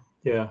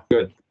 Yeah.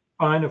 Good.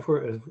 Fine. If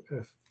we're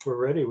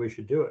ready, we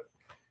should do it.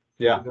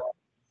 Yeah.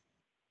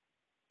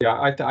 Yeah,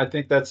 I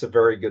think that's a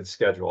very good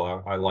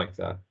schedule. I like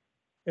that.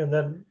 And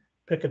then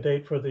pick a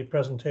date for the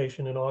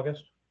presentation in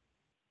August.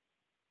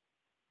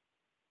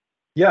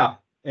 Yeah,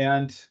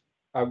 and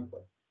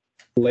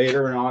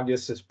later in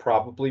August is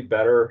probably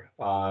better.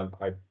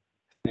 I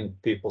think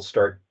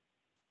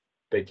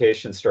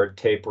vacations start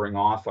tapering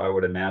off. I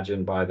would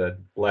imagine by the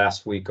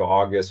last week of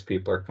August,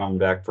 people are coming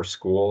back for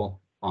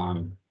school.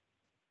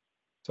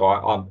 So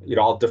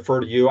I'll defer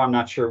to you. I'm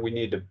not sure we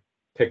need to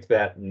pick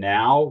that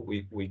now.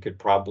 We could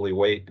probably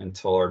wait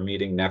until our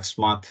meeting next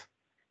month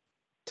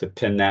to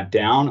pin that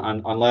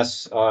down,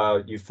 unless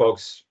you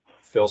folks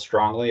feel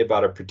strongly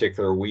about a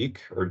particular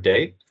week or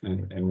date,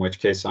 in which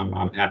case I'm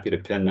happy to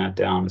pin that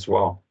down as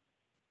well.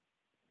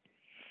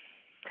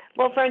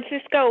 Well,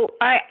 Francisco,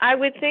 I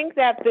would think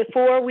that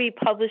before we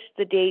publish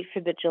the date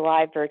for the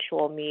July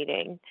virtual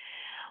meeting,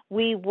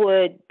 we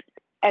would,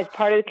 as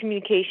part of the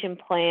communication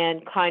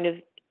plan, kind of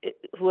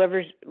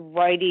whoever's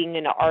writing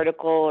an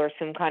article or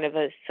some kind of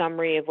a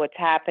summary of what's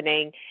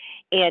happening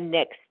and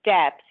next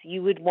steps,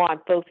 you would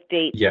want both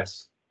dates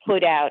Yes,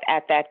 put out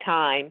at that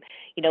time.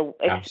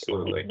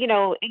 absolutely.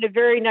 In a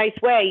very nice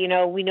way.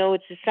 We know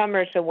it's the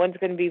summer, so one's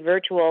going to be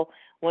virtual,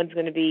 one's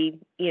going to be,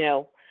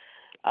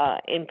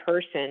 in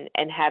person,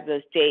 and have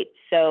those dates.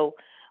 So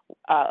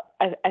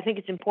I think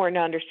it's important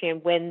to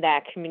understand when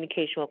that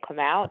communication will come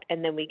out,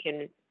 and then we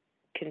can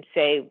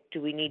say,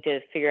 do we need to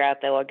figure out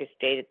the August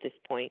date at this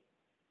point?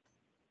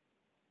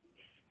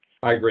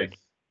 I agree.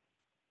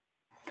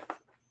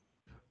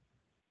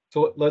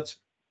 So let's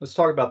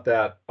talk about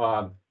that.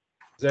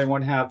 Does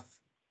anyone have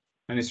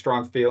any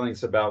strong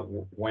feelings about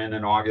when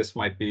in August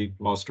might be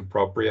most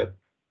appropriate,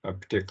 a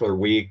particular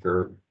week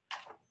or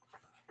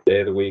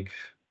day of the week?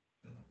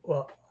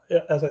 Well,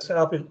 as I said,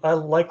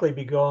 I'll likely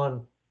be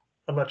gone.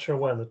 I'm not sure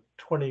when,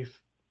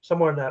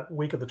 somewhere in that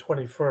week of the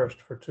 21st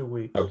for 2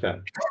 weeks. Okay.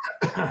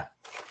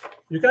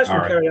 You guys can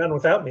All right. carry on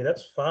without me.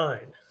 That's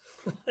fine.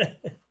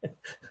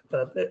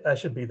 But I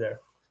should be there.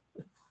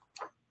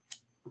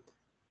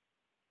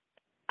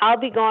 I'll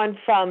be gone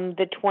from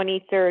the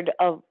 23rd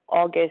of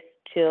August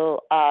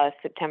till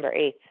September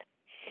 8th.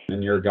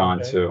 And you're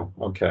gone Okay. too.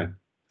 Okay.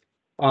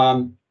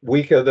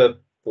 Week of the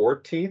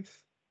 14th?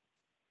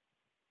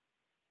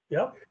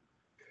 Yep.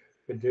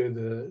 Could do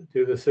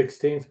the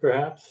 16th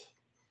perhaps.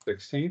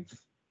 16th?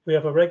 We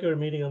have a regular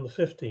meeting on the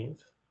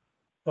 15th,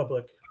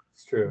 public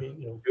It's true.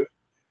 meeting,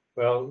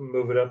 Well,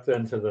 move it up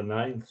then to the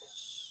 9th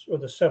or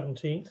the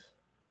 17th,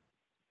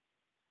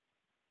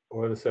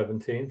 or the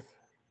 17th.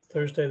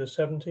 Thursday, the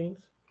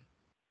 17th.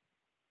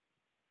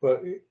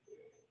 But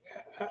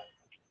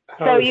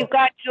So you've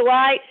got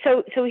July.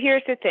 So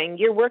here's the thing.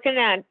 You're working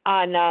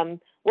on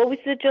what was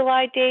the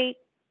July date?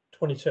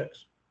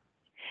 26th.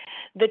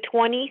 The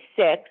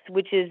 26th,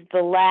 which is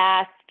the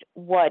last,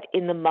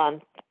 in the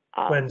month?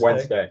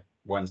 Wednesday.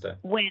 Wednesday.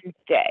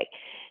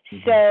 Mm-hmm.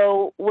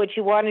 So what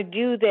you want to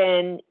do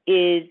then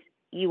is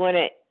you want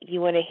to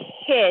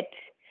hit,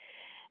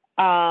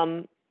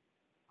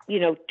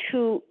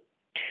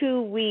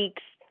 2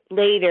 weeks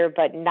later,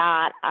 but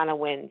not on a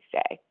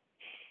Wednesday.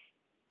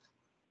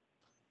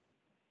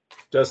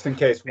 Just in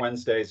case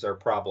Wednesdays are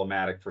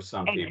problematic for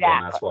some people,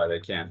 and that's why they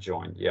can't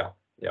join. Yeah.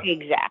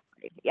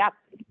 Exactly. Yep.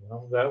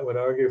 well, that would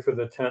argue for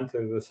the 10th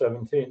or the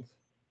 17th,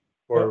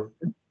 or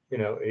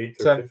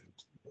 8th or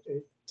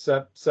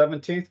 15th.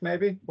 17th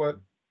maybe? What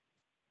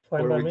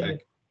Fine do by we me.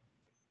 think?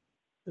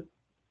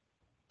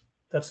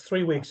 That's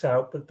 3 weeks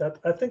out, but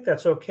I think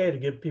that's okay to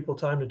give people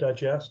time to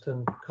digest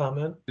and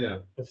comment. Yeah.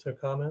 If there are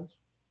comments.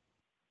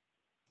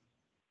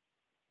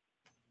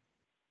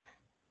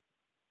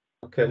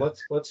 Okay,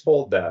 let's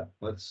hold that.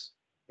 Let's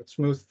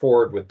move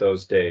forward with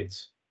those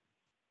dates.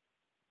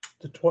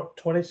 The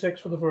 26th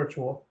for the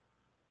virtual,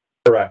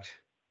 Correct.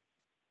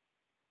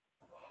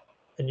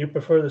 and you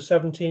prefer the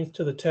 17th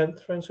to the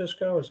 10th,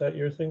 Francisco? Is that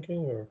your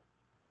thinking, or?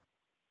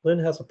 Lynn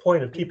has a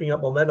point of keeping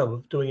up momentum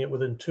of doing it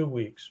within 2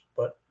 weeks,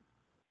 but.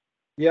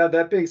 Yeah,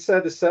 that being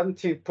said, the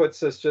 17th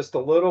puts us just a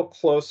little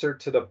closer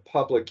to the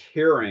public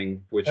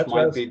hearing, which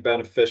might be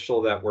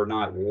beneficial that we're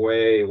not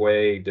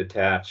way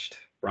detached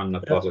from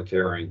the public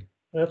hearing.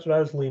 That's what I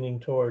was leaning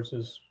towards,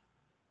 is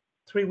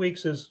 3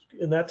 weeks is,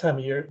 in that time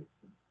of year,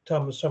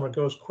 time of summer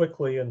goes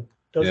quickly and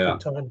does take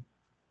time.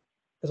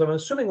 Because I'm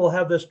assuming we'll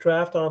have this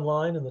draft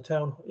online in the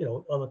town,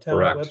 on the town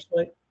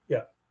website.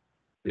 Yeah.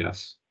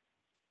 Yes.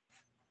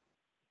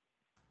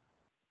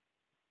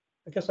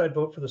 I guess I'd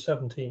vote for the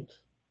 17th.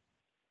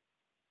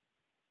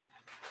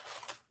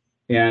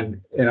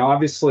 And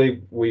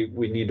obviously we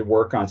need to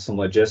work on some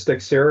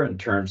logistics here in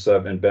terms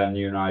of, and Ben,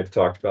 you and I have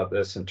talked about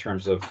this in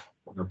terms of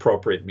an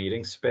appropriate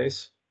meeting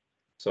space.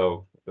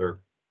 So we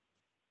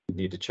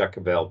need to check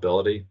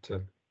availability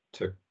to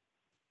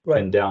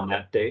pin down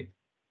that date.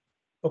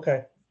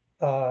 Okay.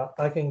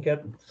 I can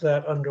get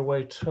that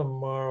underway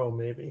tomorrow,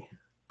 maybe.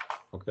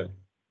 Okay.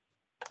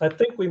 I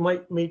think we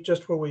might meet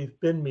just where we've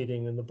been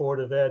meeting in the Board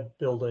of Ed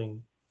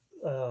building.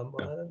 I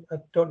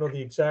don't know the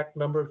exact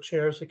number of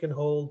chairs it can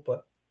hold,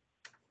 but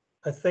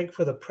I think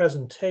for the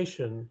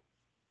presentation,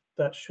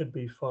 that should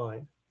be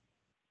fine.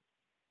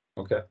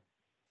 Okay.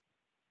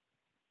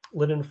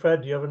 Lynn and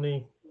Fred, do you have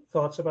any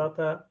thoughts about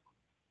that?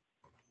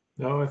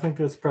 No, I think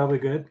that's probably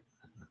good.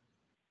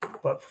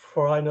 But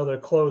for I know they're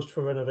closed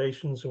for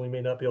renovations and we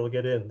may not be able to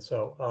get in.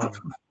 So I'll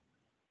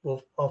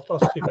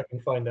see if I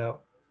can find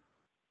out.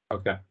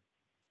 Okay.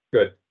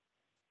 Good.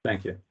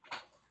 Thank you.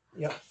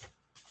 Yeah.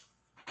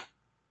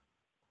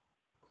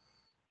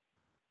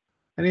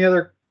 Any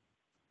other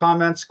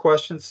comments,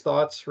 questions,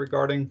 thoughts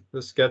regarding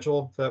the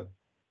schedule that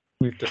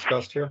we've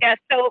discussed here? Yeah,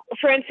 so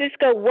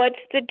Francisco, what's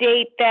the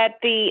date that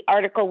the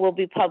article will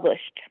be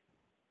published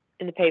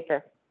in the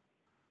paper?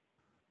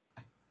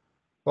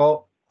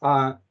 Well,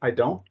 I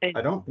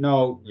don't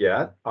know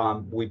yet.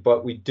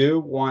 But we do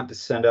want to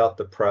send out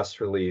the press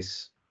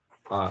release.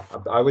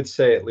 I would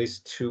say at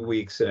least 2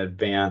 weeks in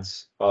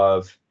advance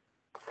of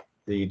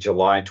the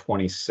July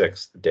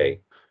 26th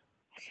date.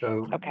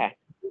 So Okay.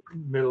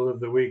 middle of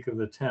the week of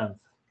the 10th.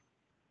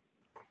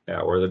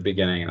 Yeah, or the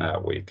beginning of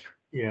that week.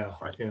 Yeah,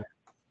 Right. yeah.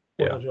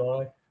 4th of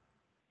July.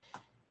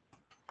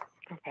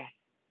 Okay.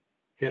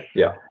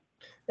 Yeah.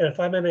 And if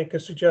I may make a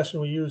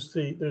suggestion, we use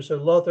there's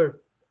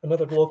another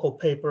local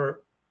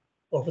paper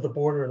over the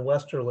border in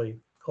Westerly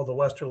called the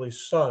Westerly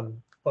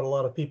Sun, but a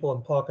lot of people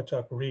in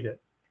Pawcatuck read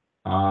it,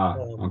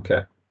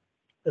 Okay.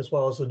 as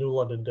well as the New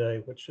London Day,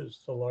 which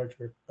is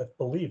I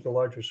believe, the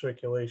larger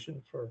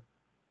circulation for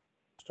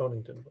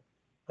Stonington. But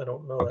I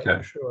don't know that Okay.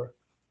 for sure.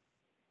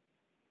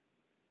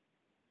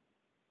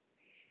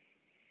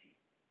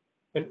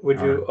 And would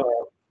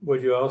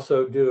you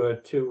also do a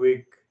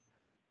 2-week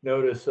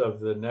notice of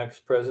the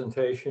next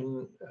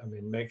presentation? I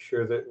mean, make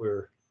sure that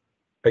we're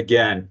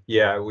Again,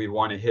 yeah, we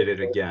want to hit it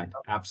again.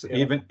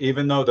 Absolutely. Yeah.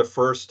 Even though the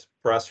first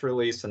press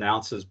release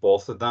announces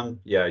both of them,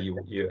 yeah,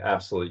 you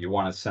absolutely, you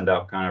want to send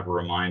out kind of a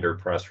reminder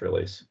press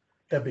release.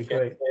 That'd be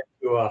great.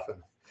 too often.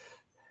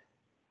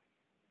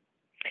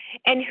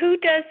 And who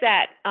does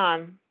that?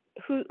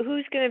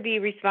 Who's going to be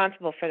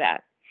responsible for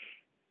that?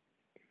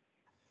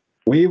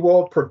 We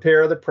will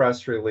prepare the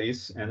press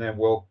release and then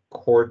we'll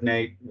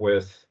coordinate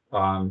with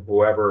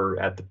whoever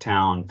at the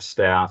town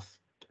staff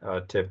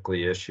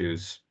typically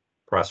issues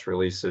press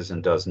releases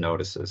and does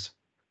notices.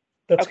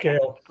 That's Okay,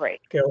 Gail. great.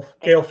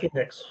 Gail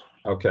Phoenix.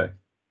 Okay.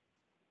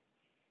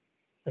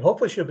 And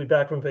hopefully she'll be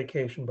back from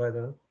vacation by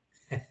then.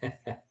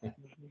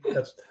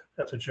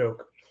 That's a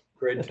joke.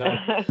 Great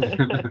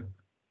time.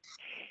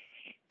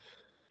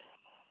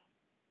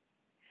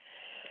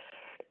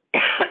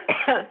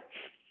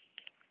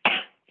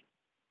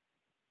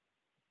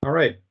 All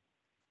right.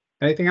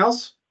 Anything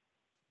else?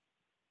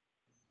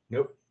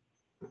 Nope.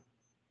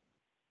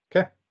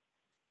 Okay.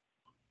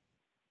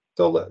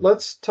 So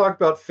let's talk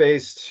about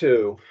phase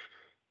 2.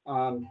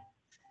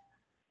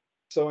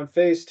 So in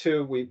phase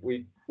 2,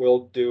 we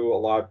will do a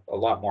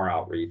lot more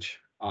outreach.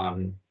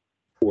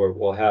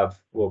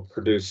 We'll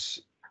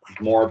produce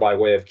more by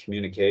way of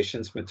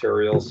communications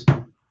materials,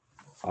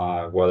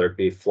 whether it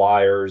be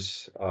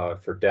flyers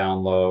for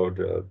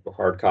download,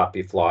 hard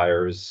copy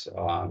flyers,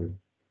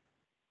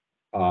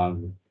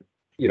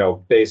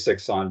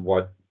 basics on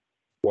what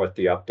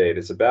the update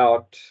is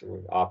about,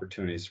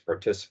 opportunities to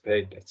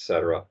participate,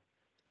 etc.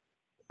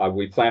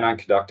 We plan on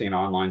conducting an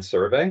online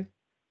survey,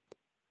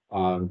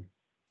 and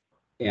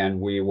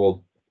we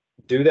will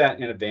do that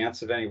in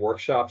advance of any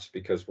workshops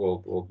because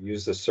we'll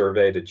use the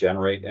survey to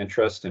generate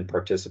interest in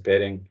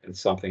participating in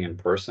something in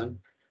person.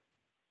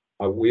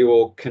 We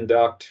will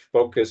conduct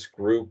focus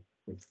group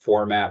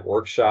format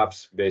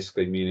workshops,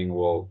 basically meaning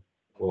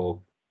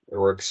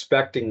we're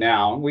expecting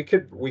now, and we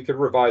could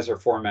revise our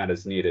format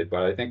as needed,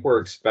 but I think we're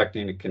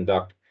expecting to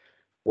conduct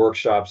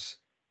workshops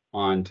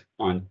on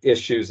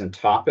issues and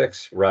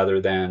topics rather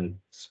than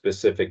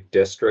specific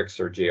districts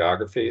or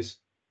geographies.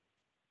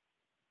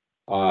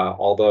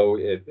 Although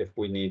if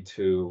we need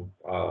to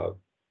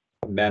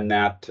amend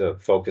that to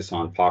focus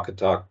on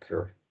Pawcatuck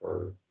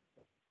or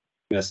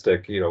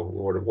Mystic,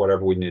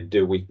 whatever we need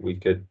to do, we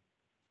could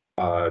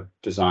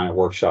design a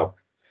workshop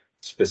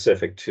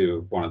specific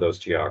to one of those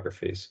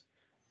geographies.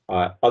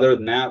 Other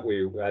than that,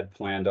 we had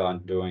planned on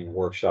doing a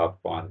workshop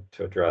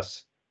to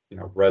address,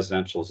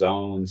 residential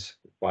zones,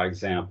 by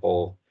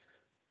example,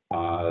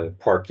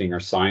 parking or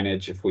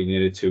signage if we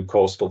needed to,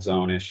 coastal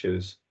zone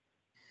issues.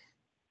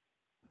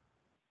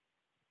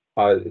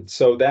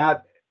 So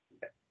that,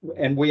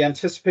 and we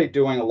anticipate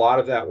doing a lot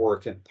of that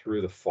work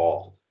through the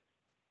fall.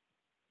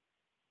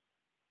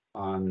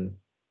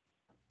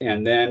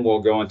 And then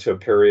we'll go into a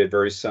period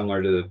very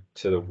similar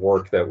to the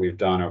work that we've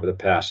done over the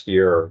past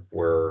year,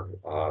 where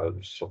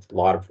there's a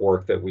lot of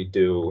work that we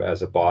do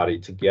as a body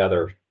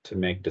together to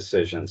make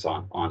decisions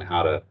on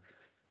how to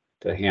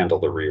handle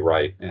the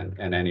rewrite and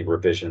any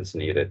revisions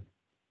needed.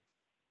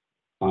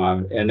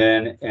 And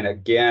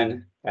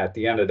again, at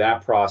the end of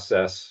that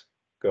process,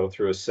 go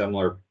through a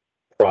similar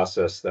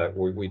process that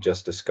we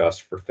just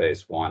discussed for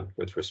phase 1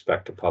 with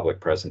respect to public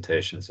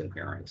presentations and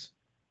hearings.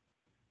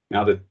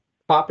 Now, the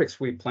topics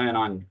we plan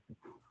on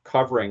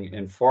covering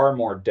in far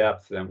more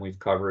depth than we've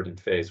covered in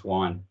phase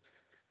 1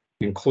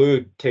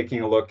 include taking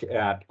a look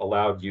at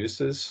allowed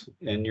uses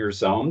in your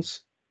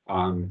zones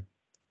and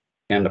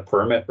the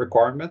permit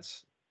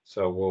requirements.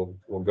 So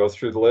we'll go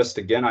through the list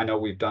again. I know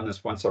we've done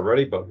this once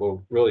already, but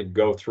we'll really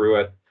go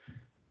through it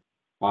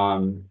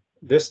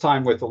this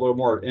time with a little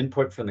more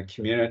input from the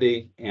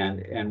community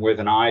and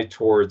with an eye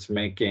towards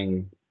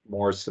making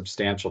more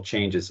substantial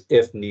changes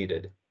if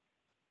needed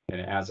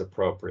and as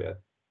appropriate.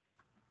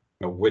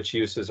 Which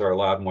uses are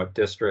allowed in what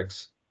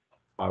districts,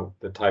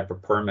 the type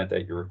of permit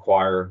that you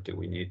require. Do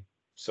we need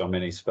so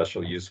many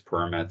special use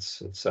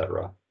permits,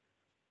 etc.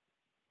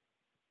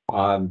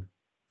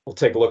 We'll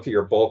take a look at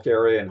your bulk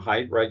area and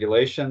height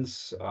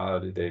regulations.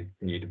 Do they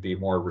need to be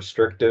more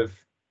restrictive,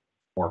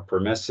 more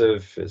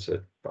permissive?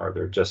 Are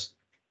there just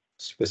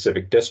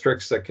specific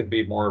districts that could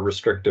be more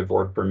restrictive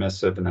or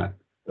permissive, and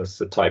that's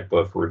the type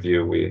of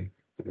review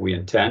we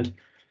intend.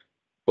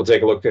 We'll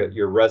take a look at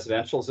your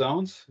residential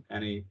zones,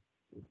 any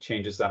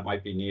changes that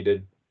might be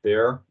needed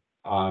there.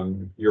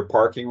 Your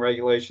parking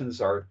regulations,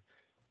 are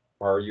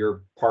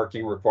your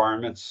parking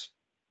requirements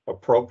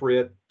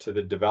appropriate to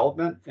the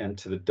development and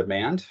to the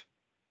demand?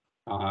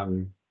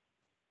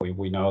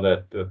 We know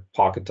that the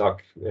Pawcatuck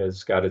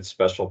has got its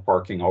special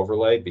parking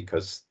overlay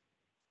because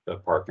the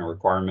parking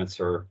requirements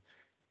are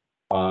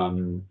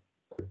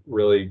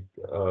really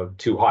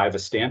too high of a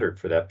standard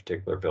for that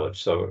particular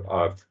village.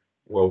 So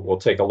we'll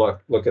take a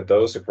look at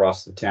those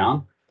across the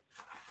town.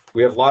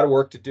 We have a lot of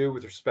work to do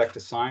with respect to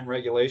sign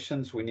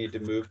regulations. We need to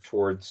move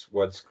towards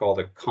what's called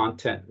a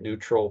content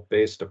neutral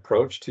based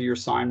approach to your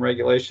sign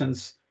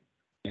regulations.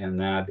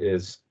 And that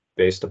is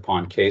based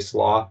upon case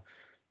law,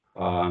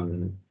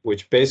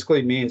 which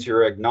basically means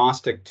you're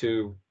agnostic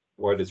to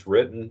what is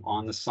written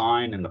on the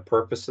sign and the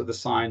purpose of the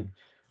sign.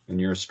 And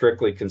you're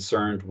strictly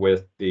concerned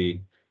with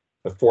the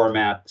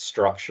format,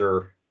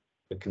 structure,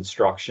 the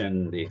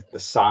construction, the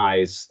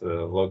size,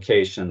 the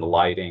location, the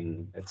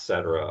lighting,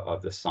 etc.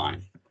 of the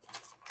sign.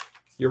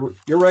 Your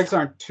regs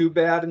aren't too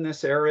bad in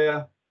this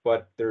area,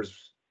 but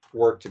there's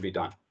work to be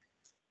done.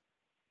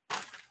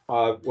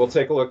 We'll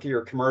take a look at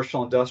your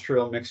commercial,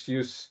 industrial, mixed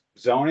use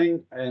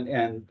zoning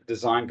and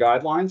design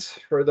guidelines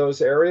for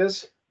those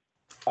areas.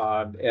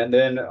 And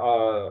then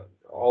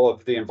all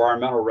of the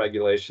environmental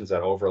regulations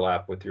that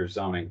overlap with your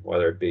zoning,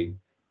 whether it be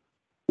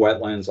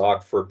wetlands,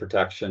 aquifer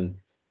protection,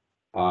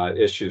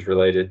 issues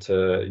related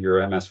to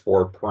your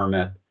MS4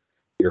 permit,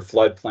 your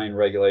floodplain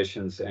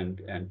regulations,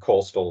 and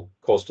coastal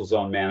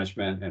zone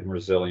management and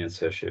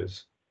resilience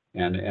issues.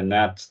 And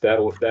that's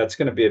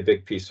going to be a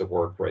big piece of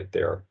work right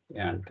there.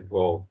 And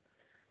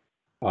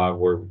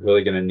we're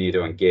really going to need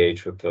to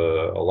engage with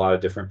a lot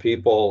of different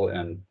people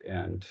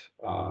and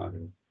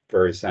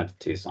various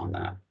entities on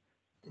that.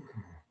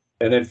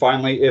 And then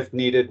finally, if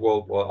needed,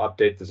 we'll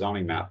update the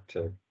zoning map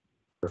to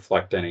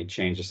reflect any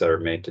changes that are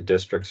made to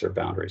districts or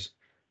boundaries.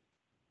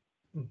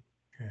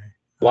 Okay.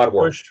 A lot of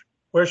work.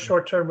 Where's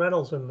short-term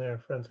rentals in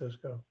there,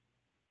 Francisco?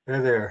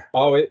 They're there.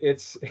 Oh,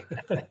 it's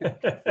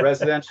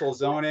residential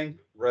zoning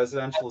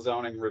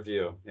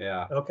review.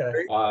 Yeah.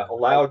 Okay.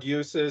 Allowed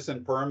uses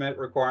and permit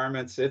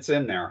requirements. It's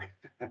in there.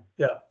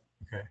 Yeah.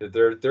 Okay.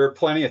 There are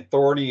plenty of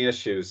thorny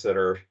issues that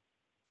are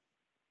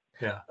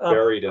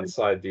buried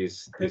inside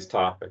these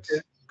topics.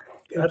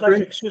 I'd like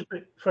to, excuse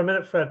me for a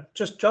minute, Fred,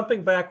 just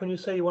jumping back when you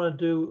say you want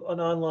to do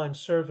an online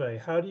survey,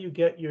 how do you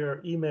get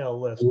your email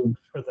list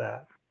for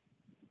that?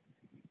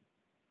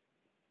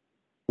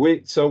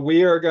 So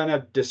we are going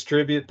to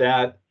distribute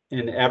that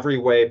in every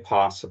way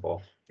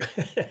possible.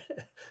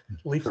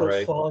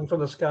 Leaflets falling from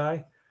the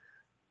sky?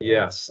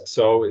 Yes.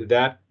 So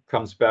that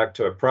comes back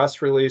to a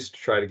press release to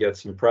try to get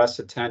some press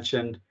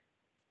attention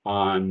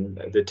on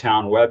the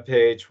town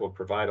webpage. We'll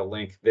provide a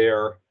link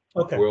there.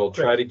 Okay. We'll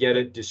try to get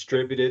it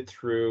distributed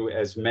through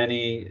as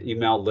many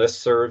email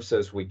listservs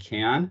as we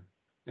can.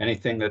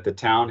 Anything that the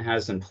town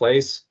has in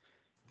place.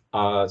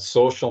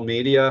 Social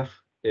media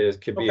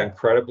could be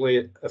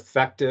incredibly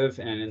effective,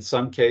 and in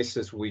some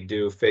cases we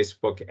do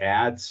Facebook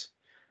ads,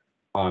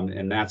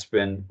 and that's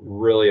been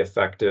really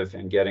effective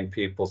in getting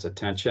people's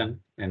attention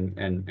and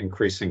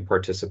increasing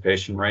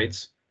participation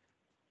rates.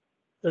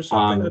 There's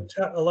something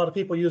that a lot of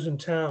people use in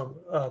town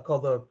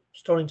called the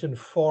Stonington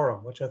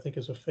Forum, which I think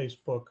is a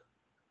Facebook.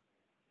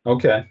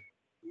 Okay.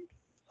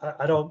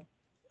 I don't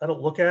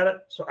look at it,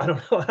 so I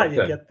don't know how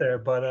you get there,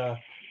 but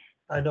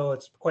I know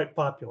it's quite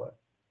popular.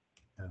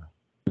 Yeah,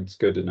 it's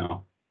good to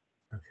know.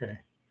 Okay.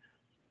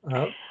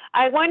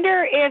 I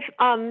wonder if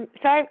so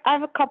I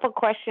have a couple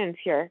questions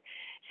here.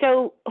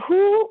 So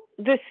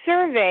the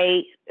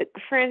survey,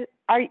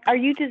 are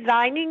you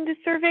designing the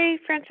survey,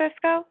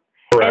 Francisco?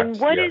 Correct. And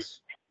what is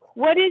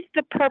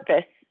the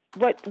purpose?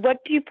 What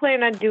do you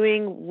plan on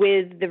doing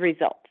with the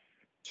results?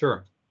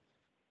 Sure.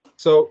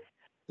 So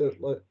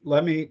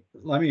let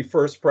me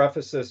first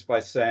preface this by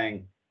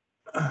saying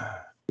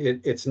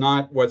it's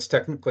not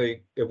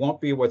it won't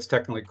be what's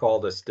technically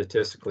called a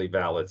statistically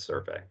valid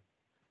survey.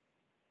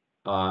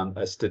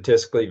 A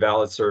statistically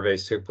valid survey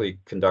is typically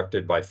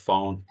conducted by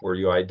phone, where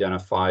you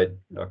identified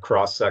a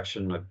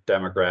cross-section of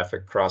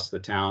demographic across the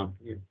town.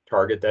 You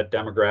target that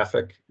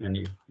demographic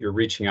and you're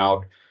reaching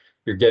out,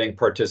 you're getting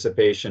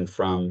participation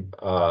from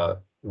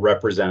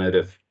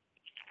representative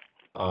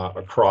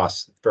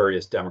across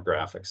various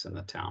demographics in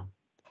the town.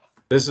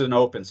 This is an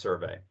open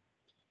survey,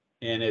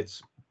 and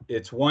it's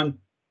one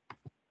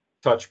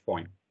touch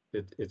point.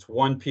 It's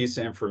one piece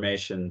of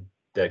information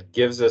that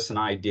gives us an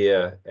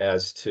idea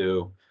as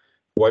to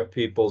what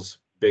people's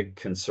big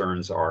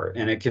concerns are,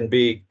 and it can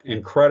be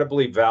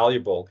incredibly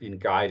valuable in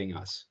guiding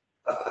us.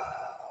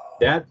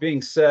 That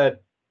being said,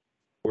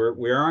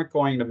 we aren't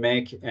going to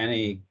make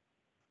any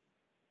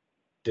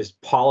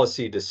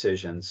policy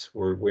decisions.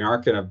 We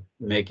aren't going to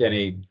make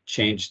any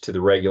change to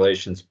the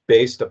regulations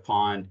based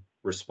upon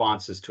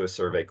responses to a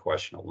survey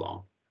question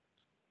alone.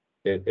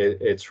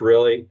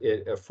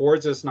 It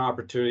affords us an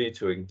opportunity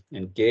to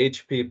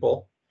engage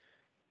people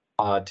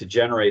to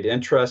generate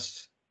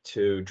interest,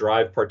 to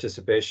drive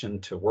participation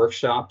to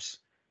workshops,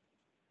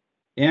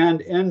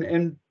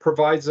 and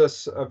provides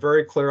us a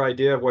very clear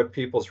idea of what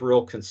people's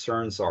real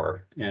concerns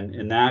are.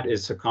 And that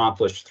is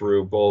accomplished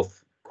through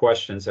both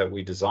questions that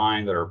we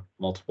design that are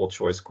multiple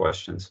choice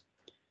questions,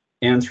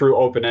 and through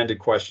open-ended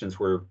questions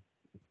where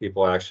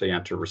people actually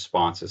enter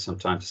responses,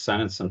 sometimes a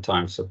sentence,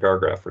 sometimes a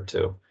paragraph or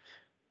two.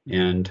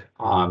 And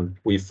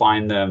we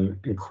find them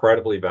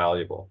incredibly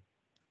valuable.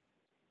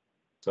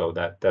 So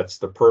that's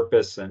the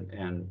purpose,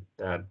 and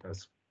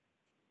that's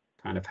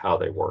kind of how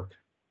they work.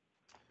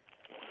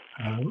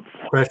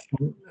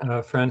 Question,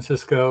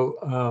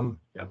 Francisco.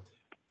 Yeah.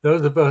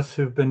 Those of us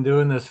who've been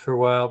doing this for a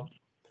while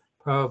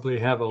probably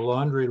have a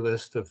laundry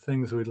list of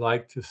things we'd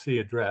like to see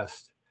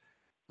addressed.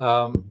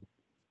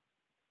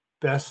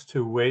 Best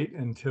to wait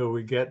until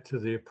we get to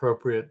the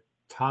appropriate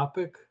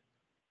topic,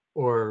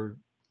 or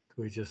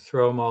do we just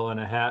throw them all in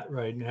a hat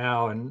right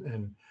now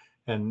and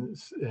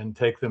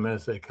take them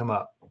as they come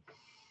up?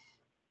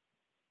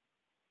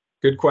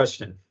 Good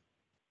question.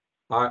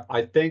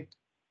 I think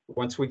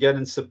once we get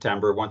in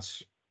September,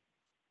 once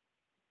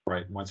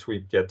we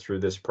get through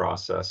this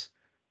process,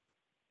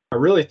 I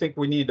really think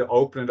we need to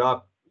open it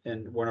up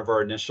in one of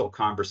our initial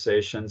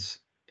conversations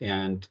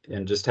and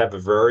just have a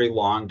very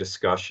long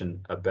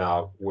discussion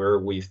about where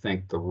we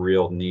think the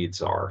real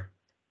needs are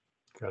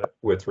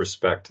with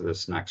respect to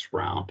this next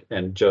round.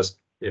 And just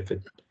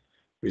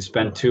we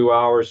spend 2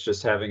 hours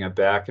just having a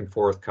back and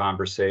forth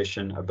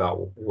conversation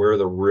about where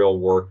the real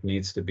work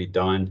needs to be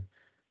done.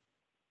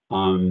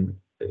 Where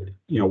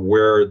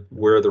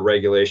the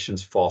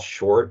regulations fall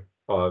short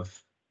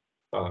of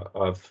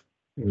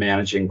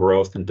managing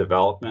growth and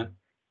development,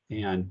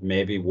 and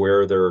maybe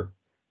where they're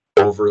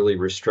overly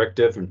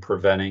restrictive and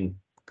preventing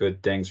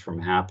good things from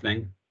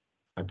happening.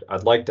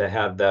 I'd like to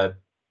have that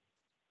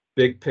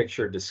big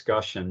picture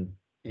discussion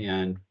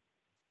and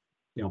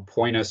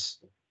point us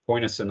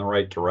in the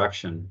right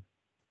direction.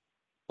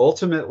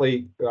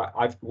 Ultimately,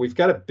 we've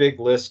got a big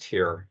list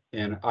here,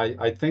 and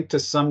I think to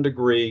some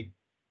degree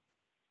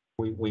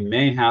we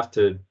may have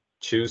to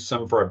choose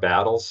some of our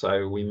battles.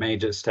 We may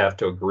just have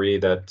to agree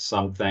that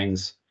some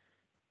things,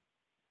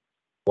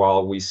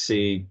 while we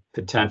see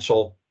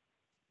potential,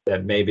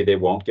 that maybe they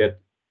won't get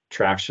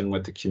traction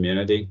with the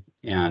community,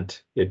 and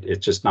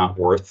it's just not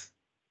worth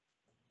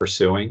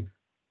pursuing.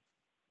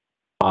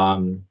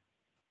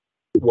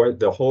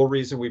 The whole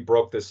reason we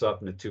broke this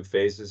up into 2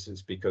 phases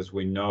is because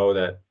we know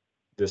that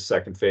this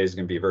second phase is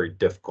going to be very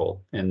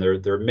difficult, and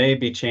there may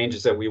be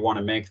changes that we want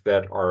to make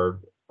that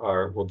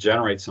will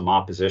generate some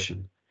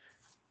opposition.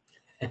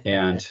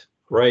 And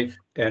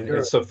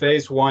and so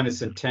phase 1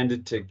 is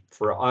intended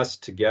for us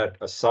to get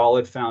a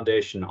solid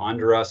foundation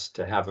under us,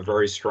 to have a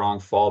very strong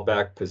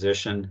fallback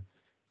position.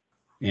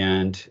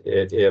 And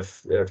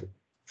if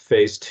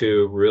phase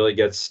 2 really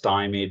gets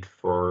stymied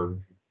for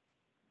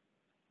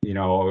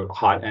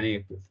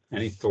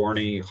any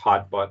thorny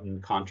hot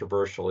button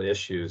controversial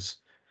issues,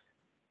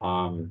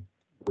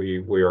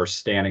 we are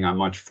standing on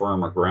much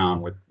firmer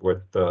ground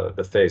with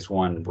the phase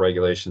 1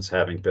 regulations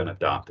having been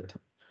adopted.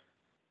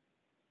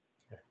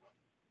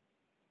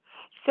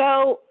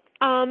 So,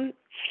 a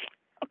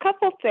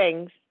couple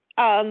things.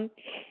 I've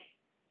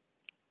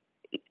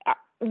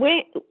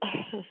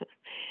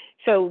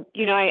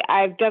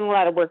done a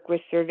lot of work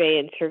with survey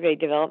and survey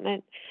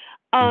development.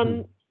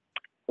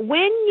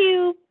 When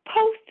you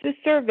post the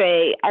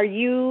survey, are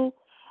you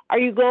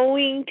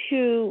going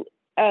to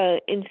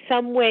in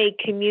some way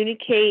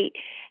communicate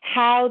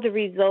how the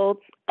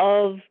results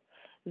of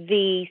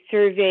the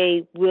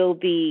survey will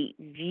be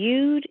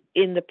viewed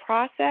in the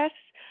process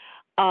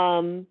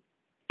and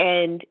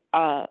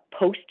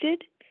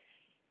posted?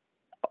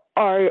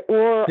 Or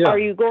are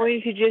you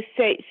going to just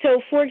say,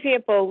 so for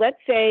example,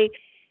 let's say,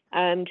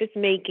 I'm just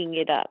making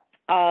it up.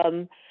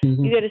 You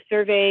get a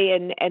survey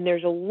and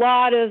there's a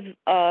lot of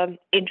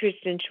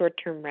interest in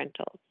short-term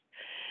rentals.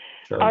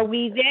 Sure. Are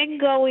we then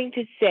going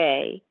to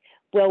say,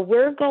 well,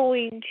 we're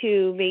going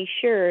to make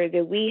sure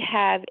that we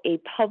have a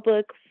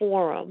public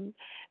forum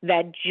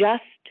that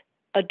just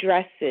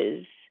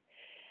addresses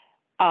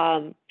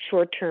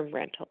short-term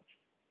rentals?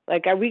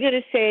 Like, are we going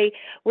to say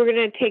we're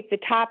going to take the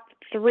top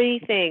 3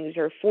 things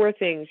or 4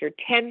 things or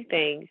 10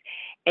 things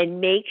and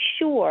make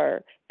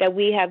sure that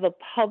we have a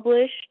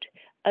published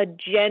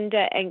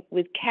agenda and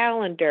with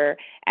calendar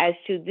as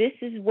to this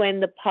is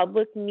when the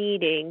public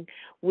meeting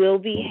will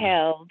be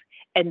held,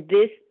 and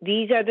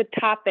these are the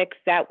topics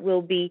that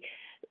will be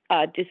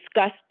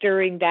discussed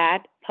during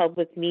that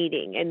public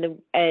meeting,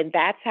 and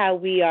that's how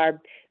we are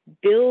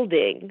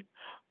building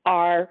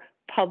our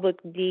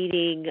public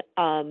meeting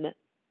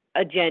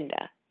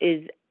agenda,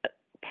 is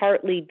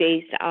partly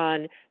based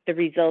on the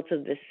results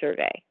of this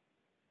survey.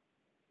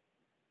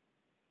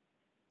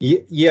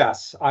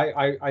 Yes,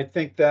 I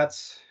think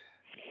that's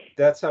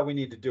how we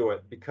need to do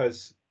it,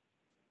 because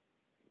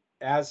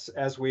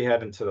as we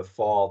head into the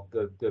fall,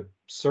 the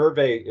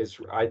survey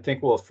I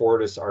think will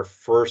afford us our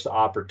first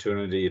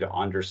opportunity to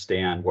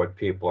understand what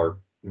people are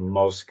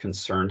most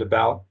concerned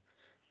about.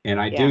 And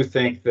I do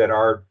think that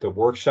the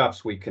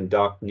workshops we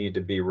conduct need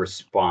to be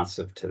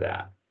responsive to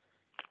that.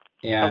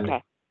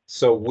 And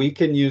so we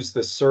can use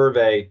the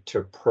survey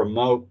to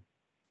promote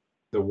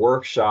the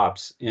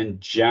workshops in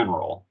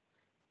general.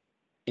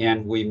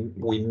 And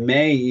we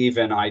may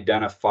even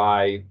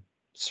identify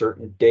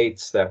certain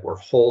dates that we're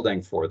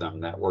holding for them,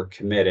 that we're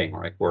committing,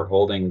 like we're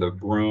holding the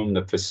room,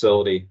 the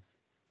facility.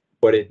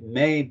 But it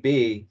may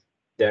be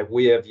that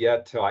we have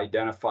yet to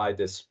identify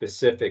the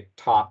specific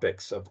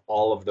topics of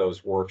all of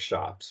those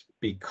workshops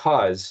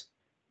because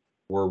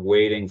we're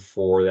waiting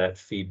for that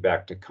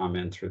feedback to come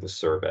in through the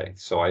survey.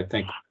 So I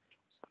think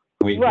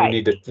we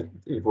need to,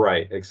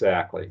 right,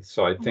 exactly.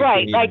 So I think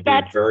we need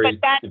to be very,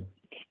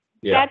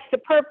 that's the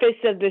purpose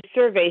of the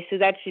survey, so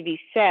that should be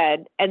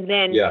said. And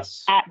then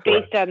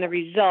based on the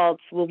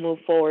results, we'll move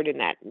forward in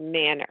that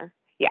manner.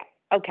 Yeah,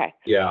 okay.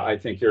 Yeah, I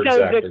think you're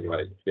exactly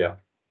right, yeah.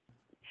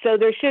 So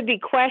there should be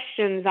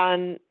questions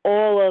on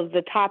all of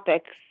the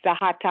topics, the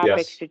hot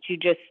topics that you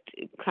just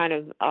kind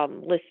of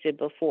listed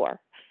before.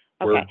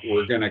 Okay.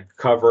 We're going to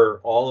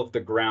cover all of the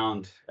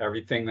ground,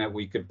 everything that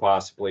we could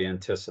possibly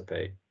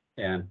anticipate.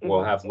 And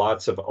we'll have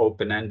lots of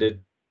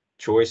open-ended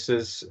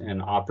choices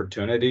and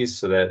opportunities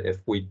so that if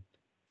we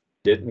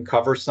didn't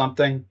cover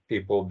something,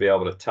 people will be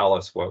able to tell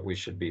us what we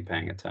should be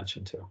paying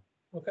attention to.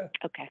 Okay.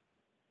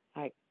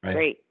 All right.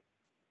 Great.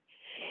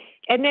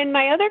 And then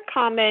my other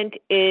comment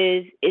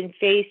is in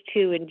phase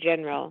 2 in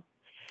general.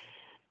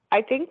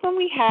 I think when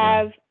we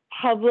have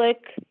public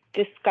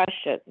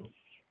discussions,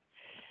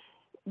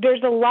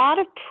 there's a lot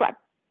of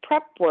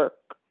prep work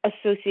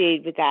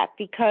associated with that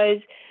because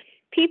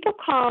people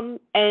come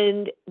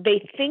and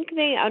they think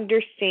they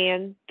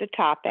understand the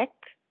topic,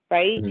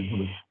 right?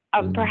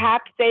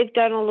 Perhaps they've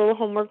done a little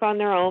homework on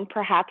their own,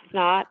 perhaps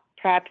not.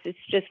 Perhaps it's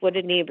just what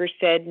a neighbor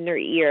said in their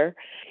ear.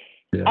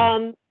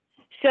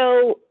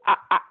 So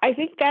I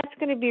think that's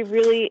going to be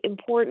really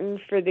important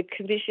for the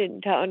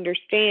commission to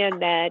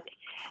understand that,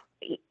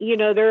 you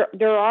know,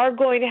 there are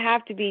going to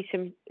have to be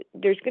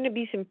there's going to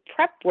be some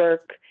prep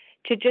work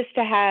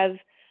to have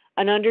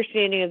an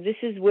understanding of this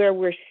is where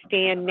we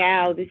stand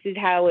now. This is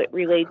how it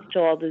relates to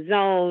all the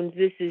zones.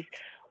 This is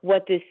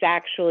what this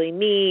actually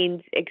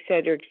means, et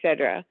cetera, et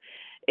cetera.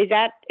 Is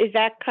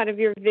that kind of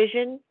your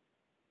vision?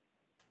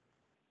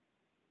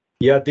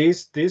 Yeah,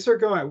 these are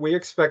going, we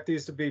expect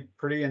these to be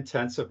pretty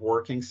intensive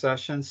working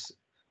sessions.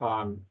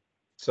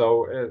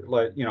 So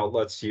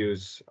let's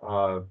use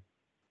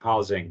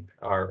housing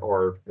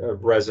or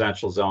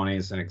residential zoning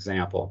as an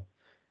example.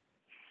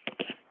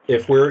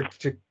 If we're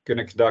going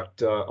to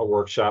conduct a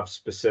workshop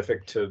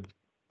specific to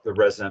the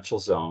residential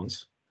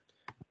zones,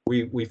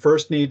 we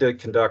first need to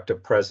conduct a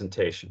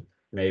presentation,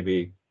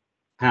 maybe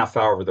half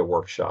hour of the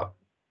workshop.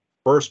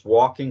 First,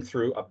 walking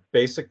through a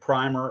basic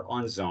primer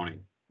on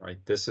zoning, right?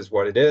 This is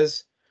what it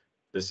is.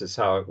 This is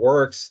how it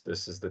works.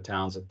 This is the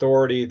town's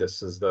authority.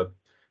 This is the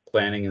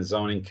Planning and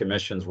Zoning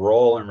Commission's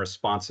role and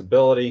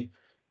responsibility.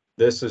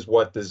 This is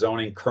what the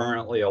zoning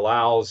currently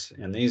allows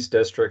in these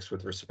districts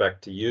with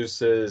respect to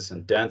uses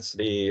and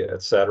density,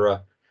 et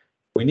cetera.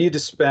 We need to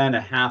spend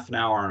a half an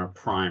hour on a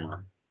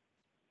primer.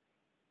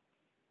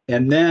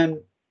 And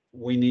then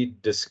we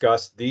need to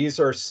discuss, these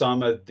are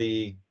some of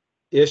the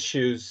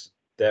issues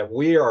that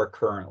we are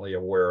currently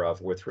aware of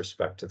with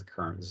respect to the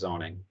current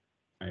zoning.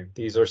 Right?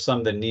 These are some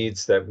of the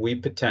needs that we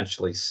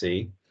potentially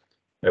see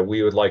that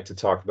we would like to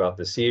talk about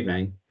this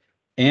evening.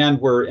 And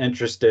we're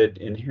interested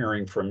in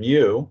hearing from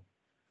you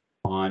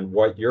on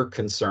what your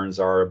concerns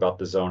are about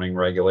the zoning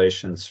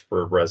regulations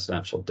for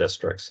residential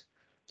districts.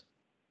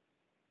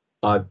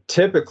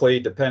 Typically,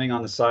 depending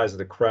on the size of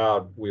the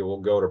crowd, we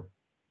will go to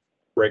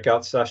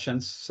breakout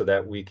sessions so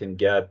that we can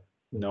get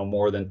no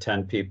more than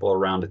 10 people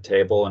around a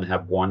table and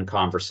have one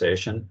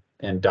conversation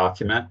and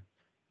document.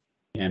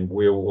 And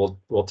we'll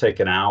take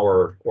an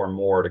hour or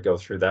more to go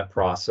through that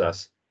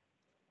process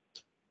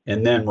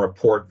and then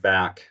report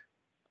back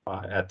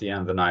at the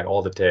end of the night.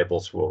 All the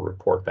tables will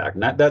report back.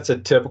 And that's a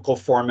typical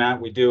format.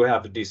 We do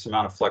have a decent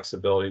amount of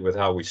flexibility with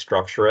how we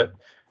structure it,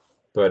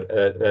 but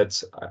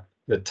that's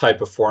the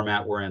type of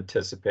format we're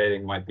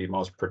anticipating might be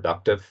most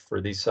productive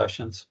for these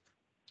sessions.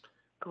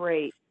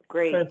 Great.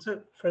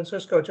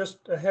 Francisco,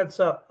 just a heads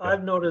up.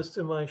 I've noticed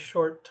in my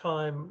short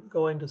time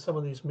going to some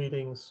of these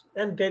meetings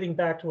and dating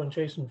back to when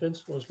Jason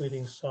Vincent was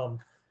leading some,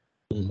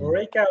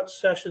 breakout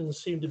sessions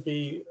seem to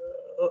be,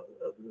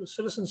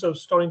 citizens of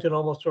Stonington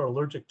almost are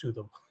allergic to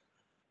them.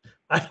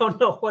 I don't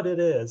know what it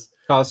is.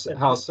 How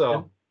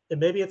so? And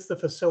maybe it's the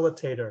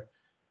facilitator.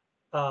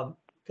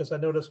 Because I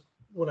noticed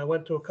when I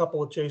went to a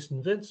couple with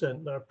Jason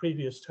Vincent, our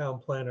previous town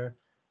planner,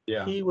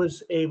 he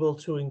was able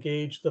to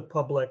engage the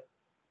public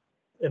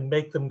and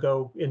make them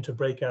go into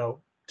breakout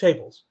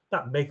tables.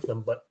 Not make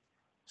them, but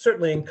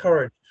certainly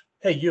encourage.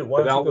 Hey, you,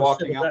 why don't you go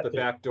walking out the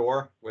back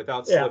door,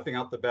 without slipping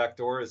out the back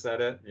door? Is that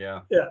it?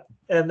 Yeah. Yeah.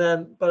 And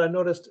then, but I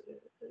noticed,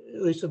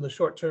 at least in the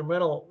short-term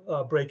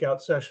rental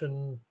breakout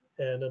session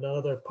and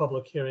another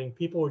public hearing,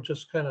 people were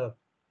just kind of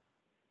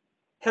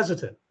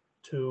hesitant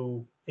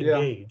to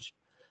engage.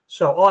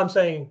 So all I'm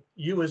saying,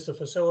 you as the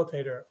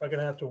facilitator are going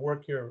to have to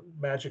work your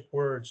magic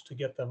words to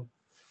get them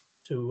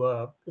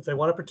to, if they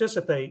want to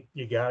participate,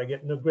 you got to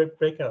get in a great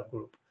breakout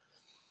group.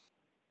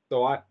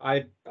 So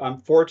I'm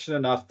fortunate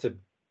enough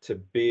to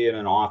be in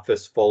an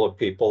office full of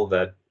people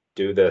that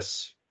do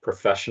this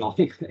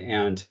professionally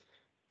and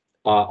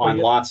on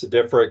yeah. lots of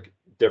different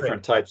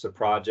Great. types of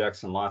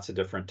projects and lots of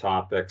different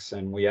topics.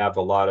 And we have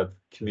a lot of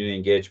community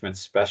engagement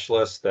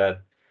specialists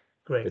that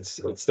Great.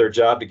 it's their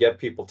job to get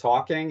people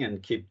talking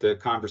and keep the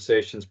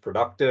conversations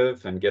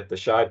productive and get the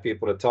shy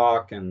people to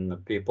talk and the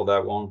people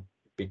that won't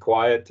be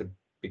quiet to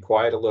be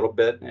quiet a little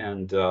bit.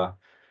 And Oh,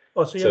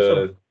 so you have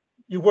to,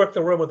 you work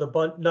the room with a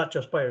bunch, not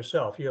just by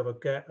yourself. You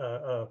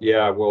have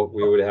yeah, well,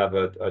 we would have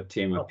a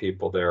team of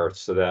people there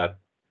so that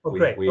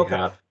great. we Okay.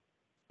 have,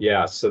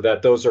 yeah, so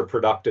that those are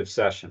productive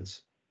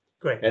sessions.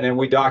 Great. And then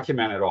we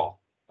document it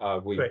all.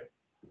 Great.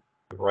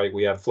 Right,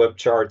 we have flip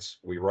charts,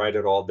 we write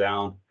it all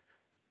down.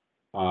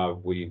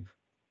 We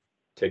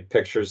take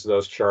pictures of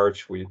those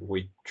charts,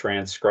 we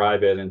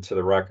transcribe it into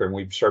the record, and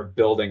we start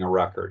building a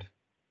record.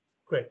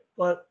 Great.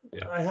 Well,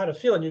 Yeah. I had a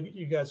feeling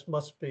you guys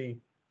must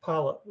be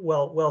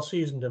well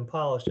seasoned and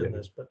polished in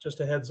this, but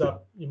just a heads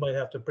up, you might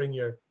have to bring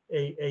your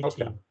A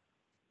Okay. team.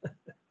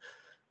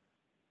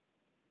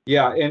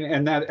 Yeah,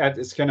 and that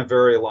it's going to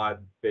vary a lot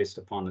based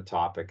upon the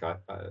topic,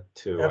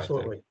 too.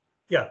 Absolutely.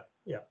 I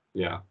think.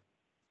 Yeah.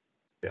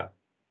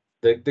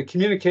 The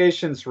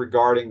communications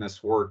regarding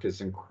this work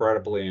is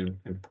incredibly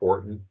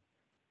important.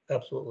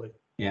 Absolutely.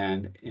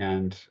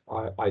 And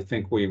I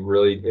think we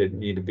really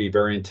need to be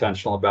very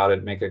intentional about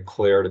it, make it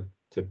clear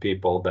to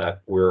people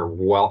that we're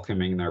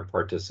welcoming their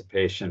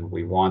participation.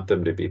 We want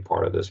them to be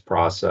part of this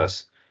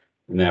process,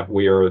 and that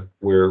we're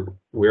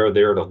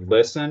there to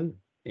listen,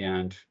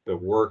 and the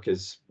work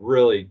is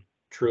really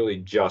truly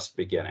just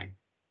beginning.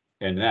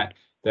 And that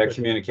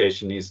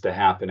communication needs to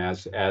happen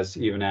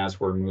even as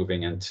we're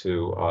moving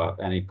into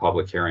any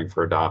public hearing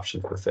for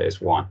adoption for phase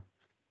 1.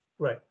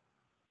 Right.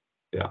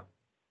 Yeah.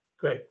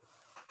 Great.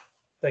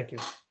 Thank you.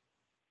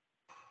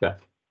 Yeah.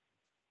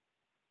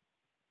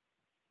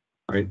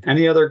 All right.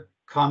 Any other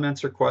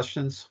comments or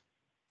questions?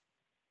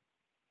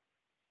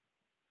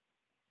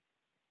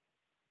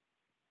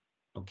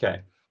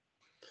 Okay.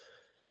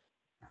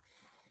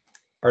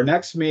 Our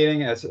next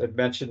meeting, as I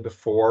mentioned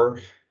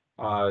before,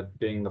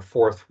 being the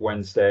 4th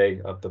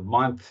Wednesday of the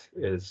month,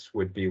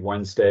 would be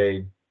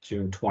Wednesday,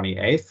 June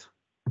 28th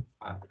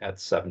at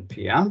 7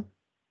 p.m.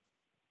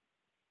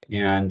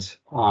 And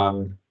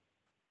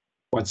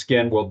once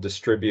again, we'll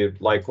distribute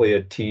likely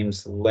a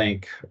Teams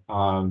link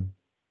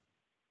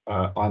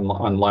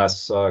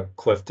unless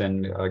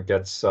Clifton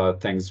gets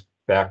things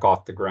back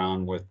off the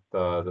ground with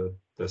the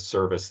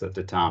service that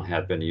the town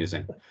had been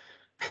using.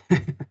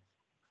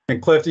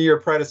 And Clifton, your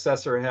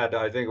predecessor had,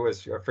 I think it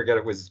was, I forget,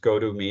 it was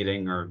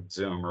GoToMeeting or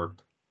Zoom or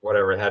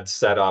whatever, had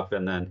set up,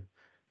 and then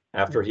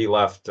after he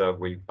left,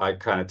 I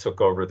kind of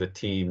took over the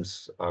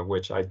Teams,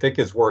 which I think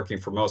is working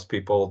for most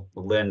people.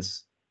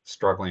 Lynn's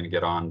struggling to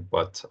get on,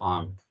 but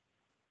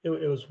it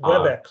was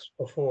WebEx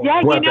before.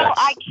 Yeah, WebEx.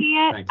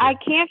 I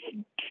can't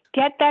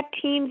get that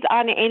Teams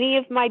on any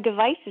of my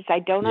devices. I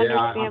don't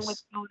understand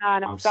what's going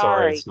on. I'm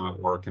sorry. It's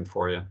not working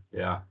for you.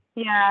 Yeah.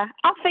 Yeah,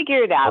 I'll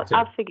figure it out. Okay.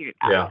 I'll figure it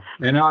out. Yeah,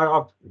 and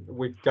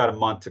we've got a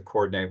month to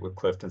coordinate with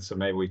Clifton, so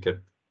maybe we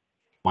could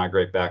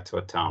migrate back to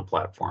a town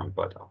platform.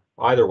 But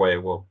either way,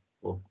 we'll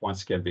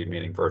once again be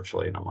meeting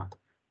virtually in a month.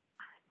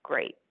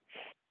 Great.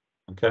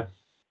 Okay.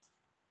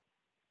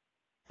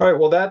 All right.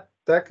 Well,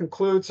 that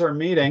concludes our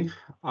meeting.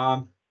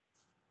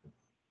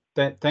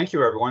 Thank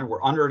you, everyone.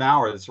 We're under an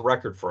hour. It's a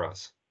record for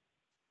us.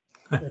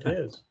 It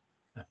is.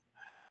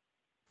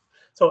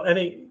 So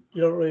you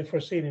don't really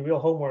foresee any real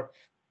homework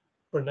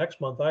for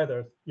next month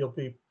either. You'll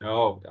be.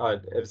 No,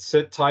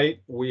 sit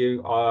tight.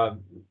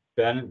 Ben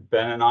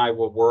and I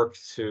will work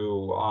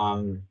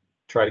to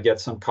try to get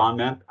some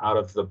comment out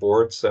of the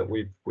boards that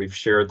we've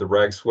shared the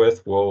regs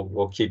with.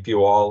 We'll keep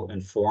you all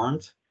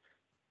informed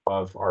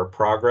of our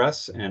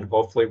progress, and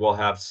hopefully we'll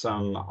have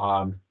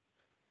some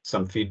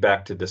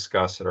feedback to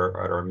discuss at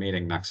our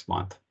meeting next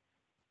month.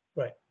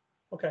 Right.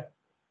 Okay.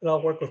 And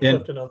I'll work with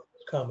Clifton on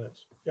those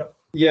comments. Yep.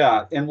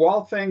 Yeah, and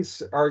while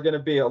things are going to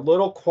be a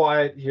little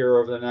quiet here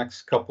over the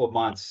next couple of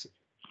months,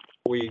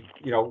 we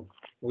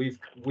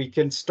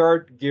can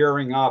start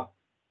gearing up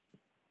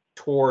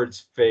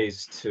towards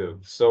phase 2.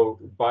 So,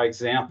 by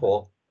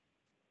example,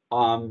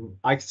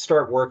 I can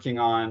start working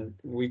on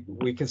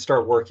we can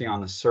start working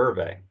on the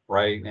survey,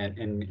 right,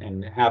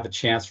 and have a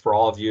chance for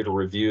all of you to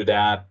review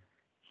that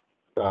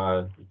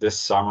this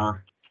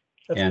summer.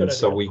 And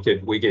so we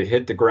could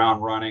hit the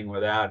ground running with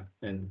that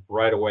and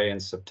right away in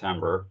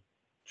September.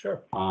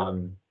 Sure.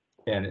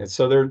 And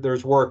so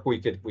there's work we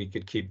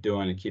could keep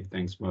doing and keep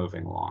things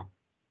moving along.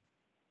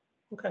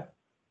 Okay.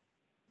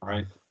 All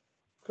right.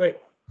 Great.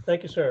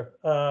 Thank you, sir.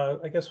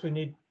 I guess we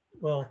need,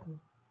 well,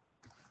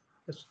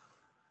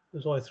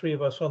 there's only 3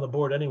 of us on the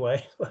board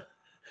anyway.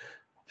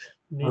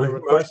 Need a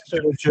request to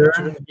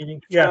adjourn the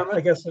meeting. Yeah,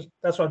 I guess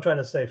that's what I'm trying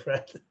to say,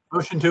 Fred.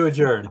 Motion to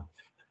adjourn.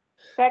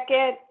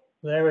 Second.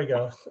 There we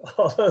go.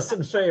 All those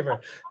in favor.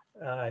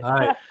 All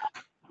right.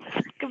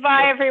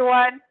 Goodbye,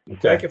 everyone. Okay.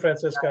 Thank you,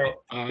 Francisco.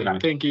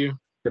 Thank you.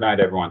 Good night,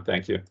 everyone.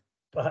 Thank you.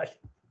 Bye.